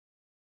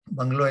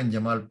bungalow in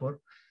Jamalpur,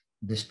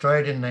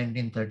 destroyed in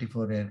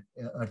 1934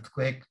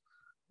 earthquake.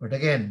 But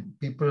again,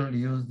 people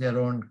use their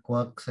own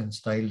quirks and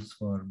styles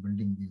for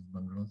building these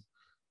bungalows.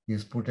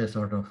 He's put a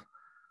sort of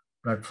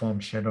platform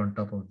shed on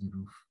top of the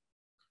roof.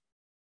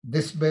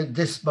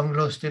 This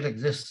bungalow still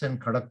exists in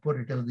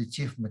Kharagpur. It is the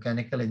chief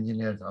mechanical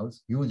engineer's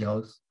house, huge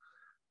house.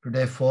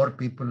 Today, 4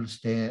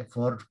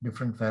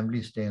 different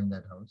families stay in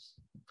that house.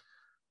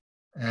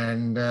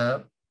 And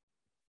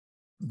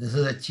this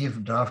is a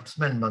chief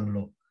draftsman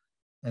bungalow.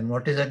 And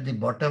what is at the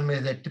bottom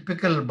is a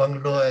typical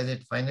bungalow as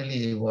it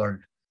finally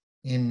evolved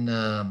in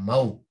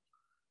Mau,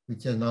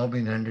 which has now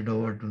been handed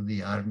over to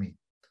the army.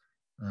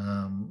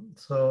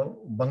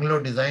 So bungalow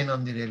design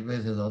on the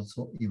railways has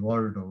also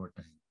evolved over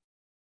time.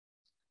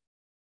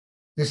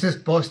 This is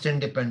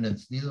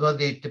post-independence. These were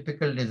the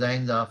typical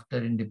designs after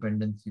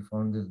independence. You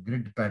found this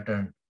grid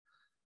pattern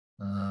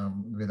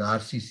with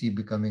RCC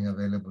becoming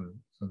available.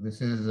 So this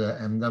is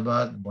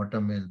Ahmedabad,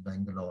 bottom is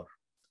Bangalore.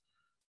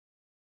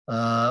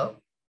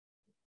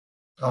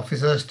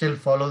 Officers still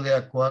follow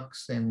their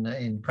quirks.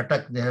 In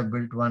Cuttack, they have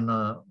built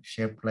one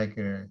shaped like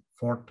a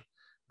fort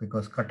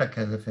because Cuttack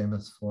has a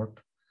famous fort.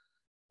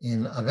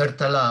 In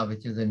Agartala,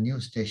 which is a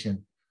new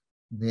station,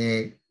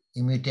 they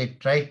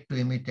tried to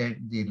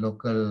imitate the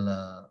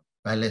local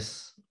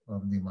palace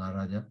of the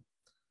Maharaja.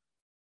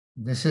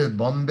 This is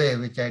Bombay,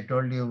 which I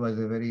told you was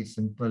a very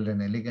simple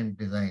and elegant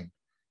design.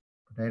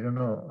 But I don't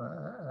know,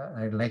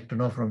 I'd like to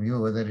know from you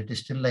whether it is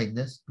still like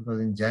this, because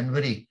in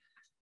January,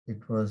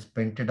 It was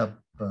painted up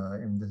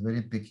in this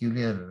very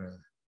peculiar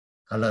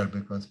color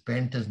because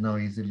paint is now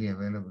easily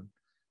available.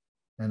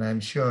 And I'm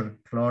sure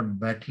Claude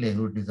Batley,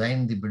 who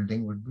designed the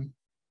building, would be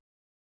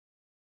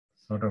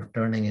sort of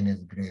turning in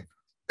his grave.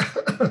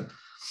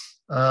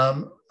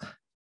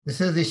 This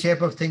is the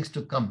shape of things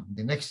to come.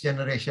 The next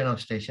generation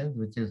of stations,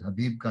 which is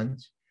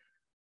Habibganj,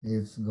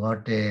 is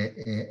got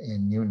a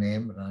new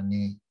name,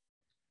 Rani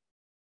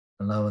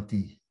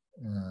Kalavati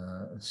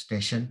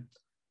station.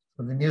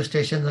 So the new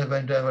stations are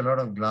going to have a lot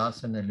of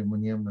glass and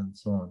aluminum and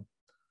so on.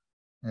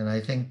 And I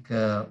think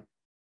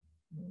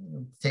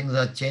things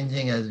are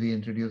changing as we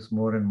introduce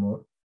more and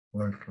more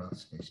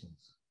world-class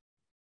stations.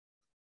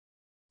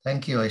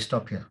 Thank you. I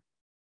stop here.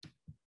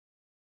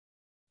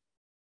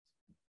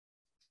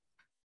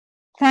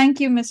 Thank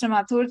you, Mr.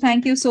 Mathur.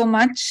 Thank you so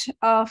much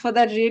for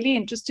that really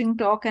interesting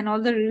talk and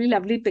all the really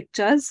lovely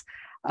pictures.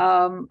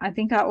 I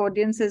think our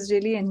audience has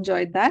really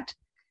enjoyed that.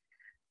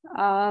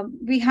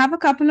 We have a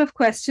couple of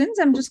questions.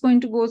 I'm just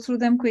going to go through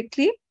them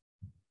quickly.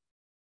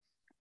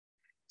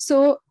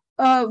 So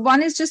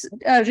one is just,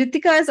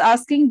 Ritika is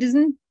asking,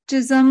 didn't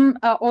Chisholm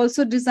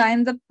also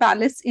design the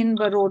palace in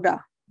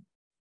Baroda?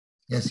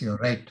 Yes, you're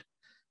right.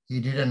 He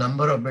did a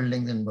number of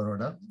buildings in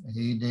Baroda.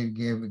 He did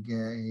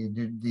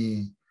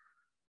the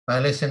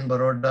palace in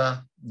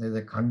Baroda. There's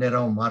a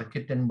Khanderao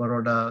market in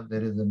Baroda.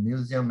 There is a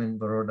museum in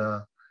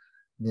Baroda.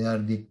 There are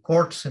the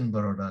courts in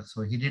Baroda.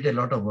 So he did a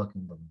lot of work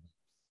in Baroda.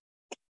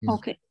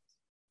 Okay.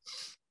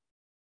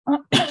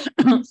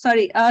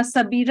 Sorry,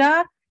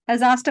 Sabira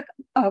has asked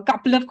a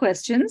couple of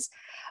questions.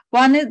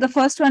 The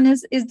first one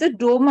is the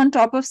dome on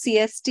top of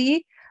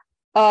CST,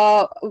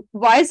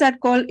 why is that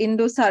called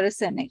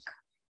Indo-Saracenic?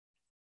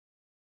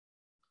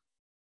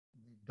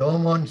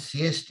 Dome on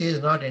CST is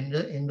not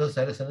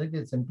Indo-Saracenic,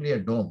 it's simply a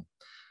dome.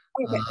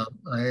 Okay.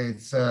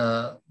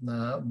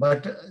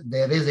 But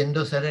there is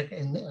Indo-Saracenic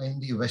in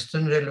the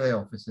Western Railway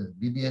offices,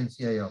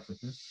 BBNCI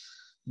offices.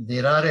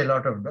 There are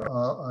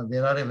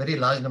a very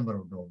large number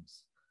of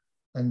domes.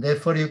 And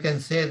therefore you can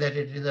say that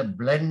it is a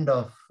blend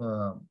of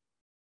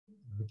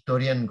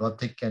Victorian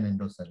Gothic and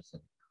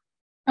Indo-Saracenic.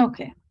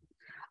 Okay.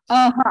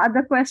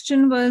 The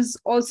question was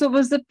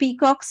the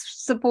peacock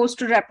supposed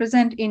to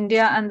represent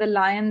India and the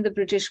lion the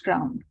British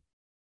crown?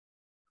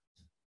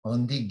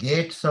 On the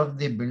gates of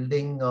the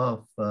building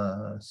of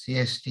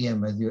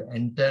CSTM, as you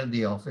enter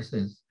the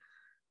offices,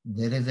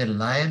 there is a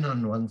lion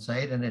on one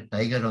side and a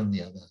tiger on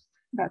the other.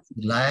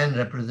 The lion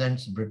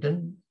represents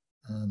Britain,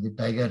 the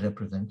tiger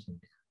represents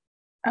India.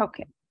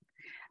 Okay.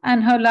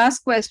 And her last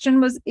question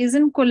was,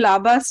 isn't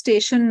Colaba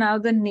station now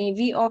the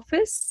Navy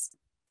office?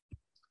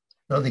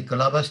 No, the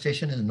Colaba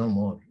station is no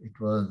more. It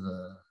was...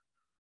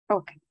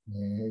 okay.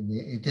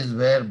 It is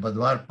where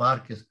Badwar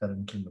Park is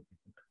currently located.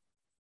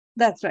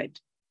 That's right.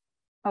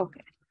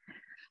 Okay.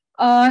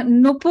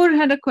 Nupur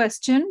had a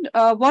question.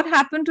 What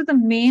happened to the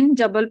main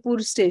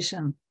Jabalpur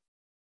station?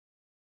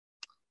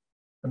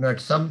 No,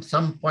 at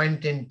some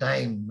point in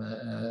time,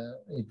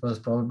 it was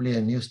probably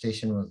a new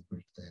station was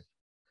built there.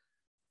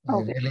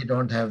 Okay. I really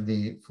don't have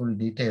the full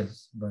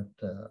details, but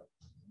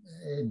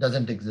it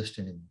doesn't exist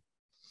anymore.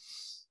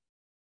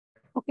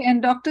 Okay,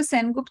 and Dr.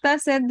 Sengupta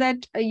said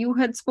that you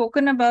had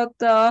spoken about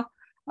the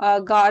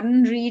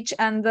garden reach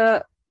and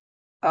the,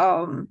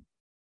 I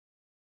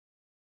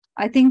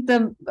think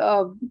the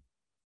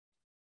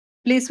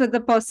place where the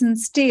person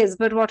stays,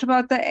 but what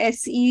about the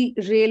SE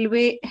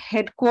Railway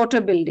headquarter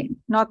building,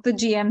 not the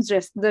GM's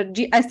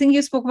I think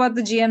you spoke about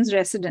the GM's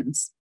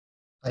residence.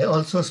 I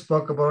also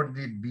spoke about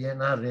the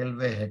BNR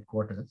Railway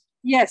headquarters.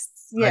 Yes,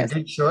 yes.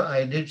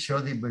 I did show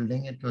the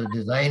building. It was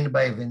designed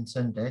by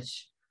Vincent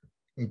H.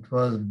 It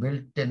was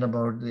built in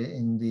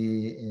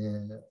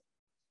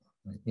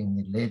I think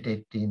the late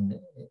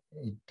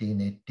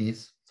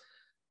 1880s.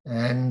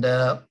 And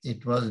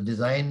it was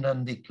designed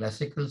on the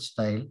classical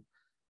style.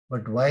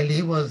 But while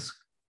he was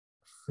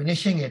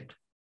finishing it,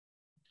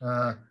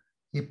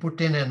 he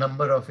put in a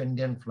number of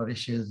Indian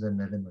flourishes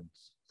and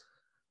elements.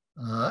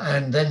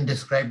 And then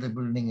described the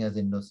building as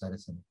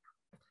Indo-Saracenic.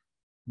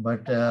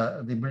 But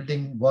the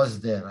building was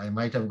there. I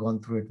might have gone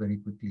through it very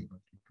quickly. But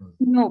it was...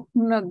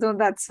 No,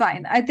 that's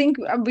fine. I think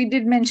we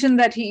did mention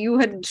that you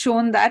had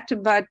shown that,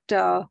 but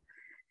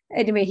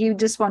anyway, he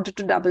just wanted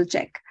to double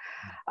check.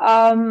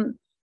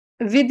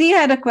 Vidhi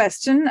had a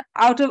question.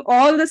 Out of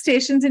all the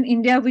stations in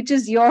India, which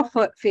is your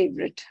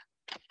favorite?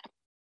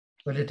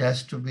 Well, it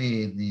has to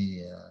be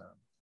the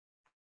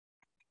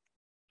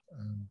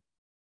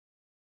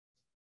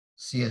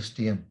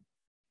CSTM.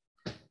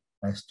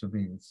 Has to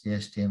be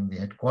CSTM, the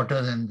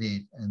headquarters and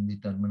the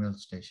terminal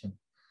station,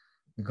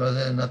 because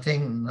there's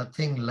nothing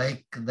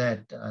like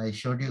that. I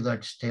showed you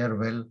that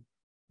stairwell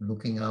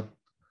looking up.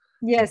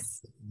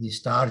 Yes. The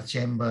star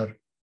chamber.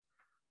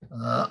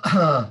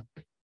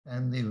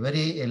 And the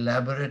very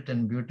elaborate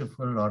and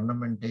beautiful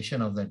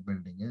ornamentation of that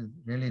building is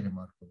really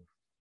remarkable.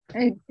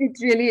 It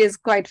really is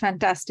quite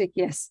fantastic,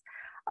 yes.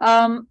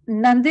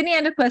 Nandini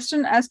had a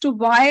question as to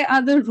why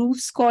are the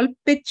roofs called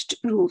pitched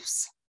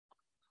roofs?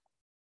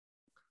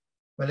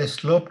 Well, a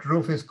sloped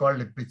roof is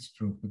called a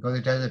pitched roof because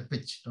it has a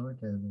pitch. No?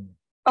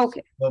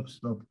 Okay.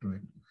 Slope to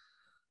it.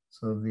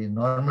 So the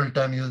normal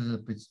term used is a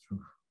pitch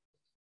roof.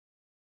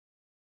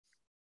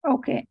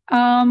 Okay.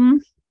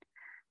 And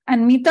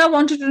Meeta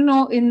wanted to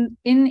know in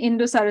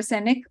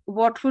Indo-Saracenic,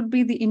 what would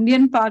be the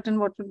Indian part and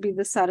what would be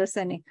the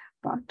Saracenic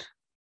part?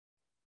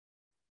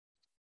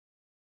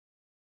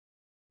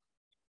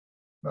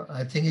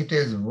 I think it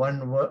is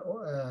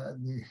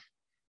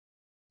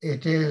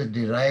it is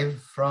derived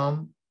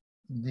from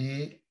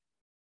the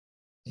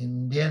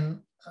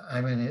Indian.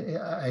 I mean,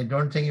 I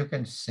don't think you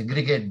can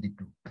segregate the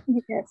two.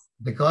 Yes.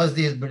 Because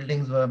these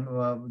buildings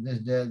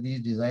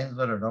these designs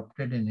were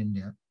adopted in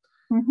India,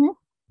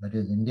 that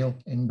is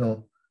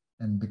Indo,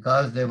 and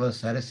because there were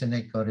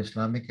Saracenic or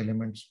Islamic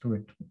elements to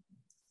it,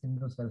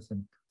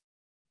 Indo-Saracenic.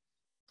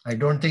 I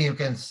don't think you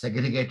can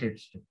segregate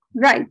it.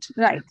 Right.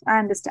 I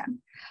understand.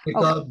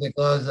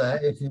 Because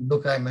if you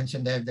look, I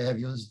mentioned that they have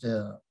used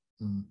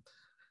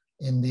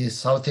in the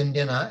South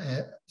Indian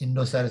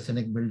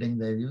Indo-Saracenic building,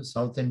 they have used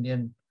South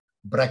Indian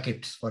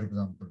brackets, for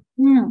example.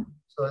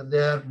 So they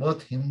are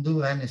both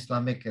Hindu and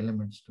Islamic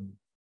elements too.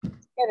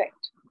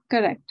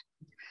 Correct.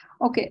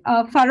 Okay.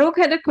 Farooq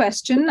had a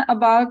question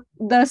about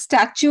the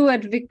statue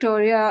at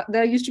Victoria.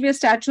 There used to be a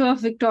statue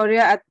of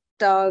Victoria at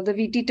the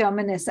VT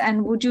terminus,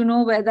 and would you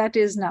know where that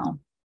is now?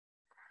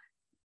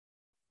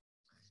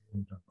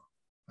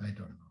 I don't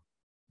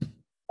know.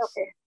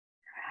 Okay.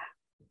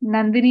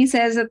 Nandini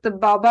says that the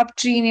baobab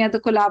tree near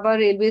the Colaba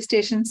railway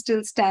station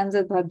still stands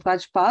at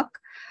Bhardwaj Park.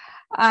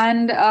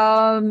 And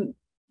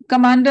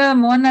Commander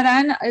Mohan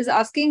Narayan is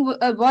asking,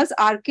 was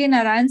R.K.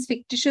 Narayan's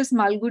fictitious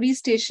Malgudi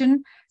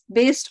station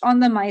based on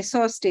the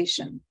Mysore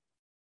station?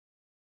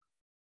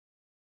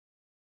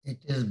 It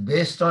is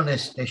based on a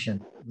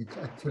station which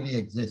actually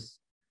exists,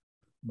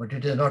 but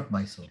it is not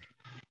Mysore.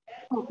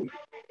 Okay.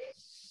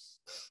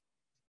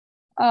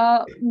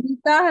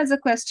 Meeta has a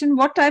question.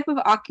 What type of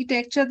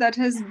architecture that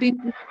has been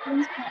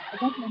influenced by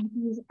other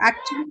countries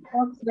actually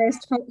works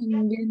best for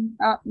Indian?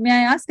 May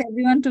I ask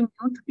everyone to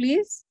mute,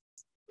 please?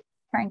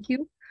 Thank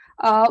you.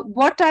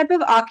 What type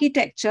of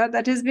architecture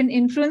that has been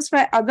influenced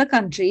by other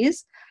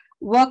countries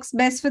works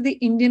best for the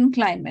Indian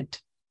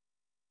climate?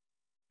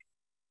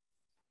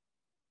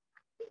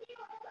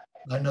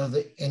 I know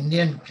the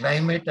Indian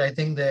climate, I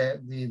think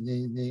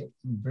the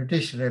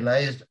British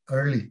realized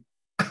early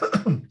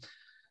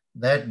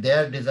that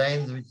their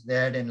designs, which they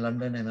had in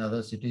London and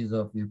other cities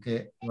of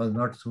UK, was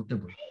not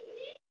suitable.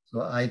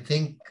 So I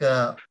think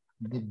the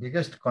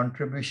biggest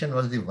contribution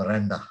was the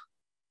veranda.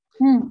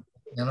 You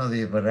know,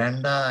 the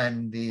veranda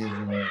and these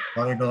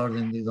corridors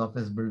in these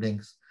office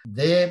buildings,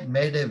 they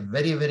made a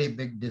very, very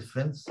big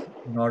difference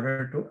in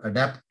order to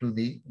adapt to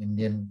the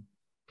Indian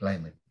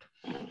climate.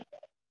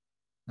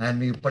 And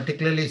we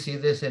particularly see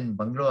this in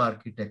bungalow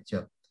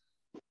architecture,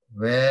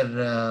 where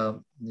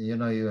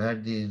you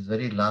had these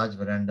very large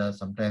verandas,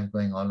 sometimes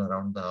going all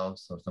around the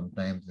house, or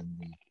sometimes in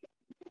the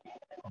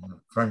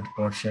front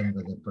portion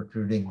with a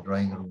protruding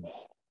drawing room.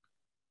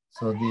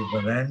 So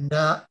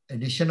the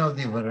addition of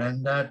the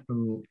veranda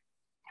to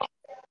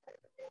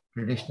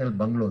traditional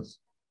bungalows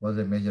was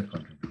a major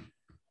contribution.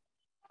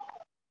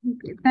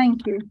 Okay,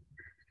 thank you.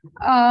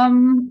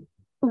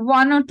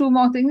 One or two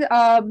more things.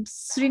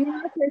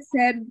 Srinivas has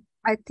said,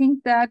 I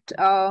think that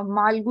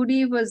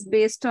Malgudi was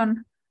based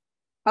on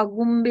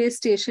Agumbe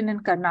station in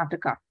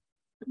Karnataka.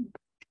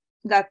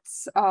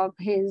 That's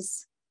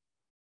his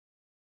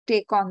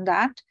take on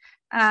that.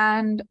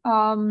 And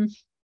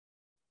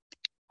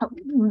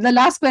the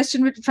last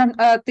question from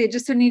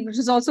Tejaswini, which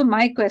is also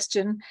my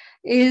question,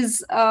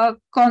 is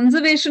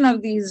conservation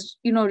of these,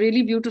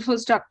 really beautiful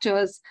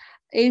structures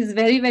is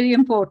very, very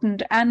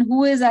important. And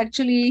who is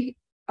actually,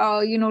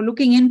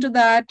 looking into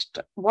that?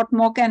 What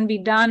more can be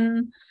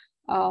done?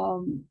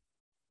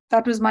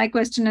 That was my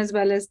question as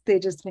well as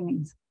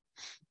Tejaswini's.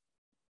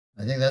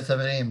 I think that's a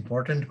very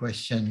important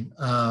question.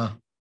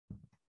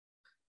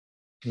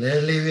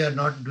 Clearly, we are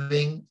not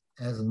doing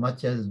as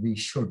much as we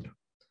should.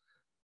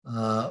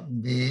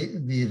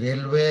 The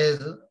railways,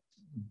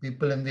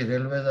 people in the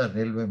railways are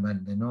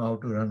railwaymen. They know how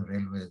to run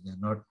railways. They're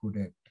not good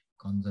at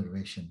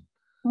conservation.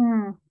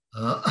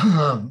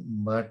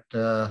 But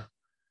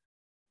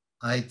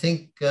I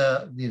think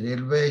the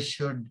railway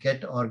should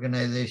get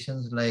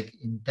organizations like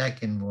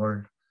INTAC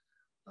involved.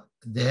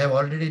 They have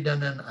already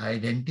done an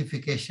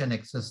identification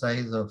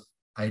exercise of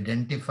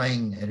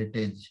identifying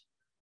heritage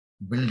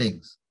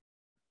buildings.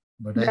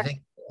 But I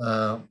think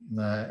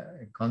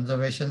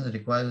conservation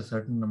requires a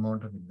certain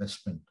amount of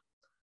investment.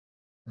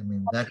 I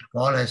mean, that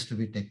call has to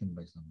be taken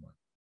by someone.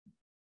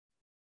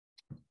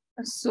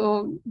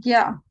 So,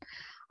 yeah.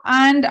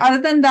 And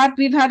other than that,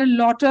 we've had a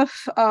lot of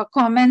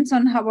comments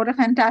on what a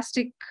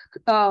fantastic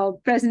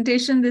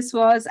presentation this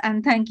was,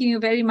 and thanking you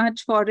very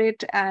much for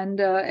it.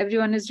 And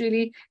everyone has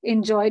really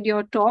enjoyed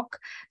your talk.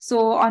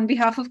 So on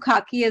behalf of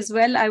Khaki as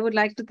well, I would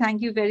like to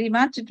thank you very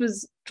much. It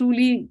was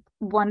truly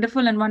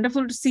wonderful, and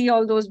wonderful to see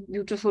all those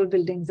beautiful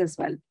buildings as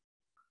well.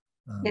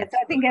 Yes,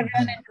 I think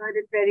everyone enjoyed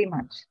it very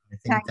much.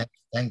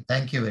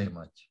 Thank you very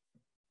much.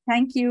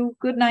 Thank you.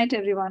 Good night,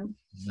 everyone.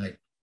 Good night.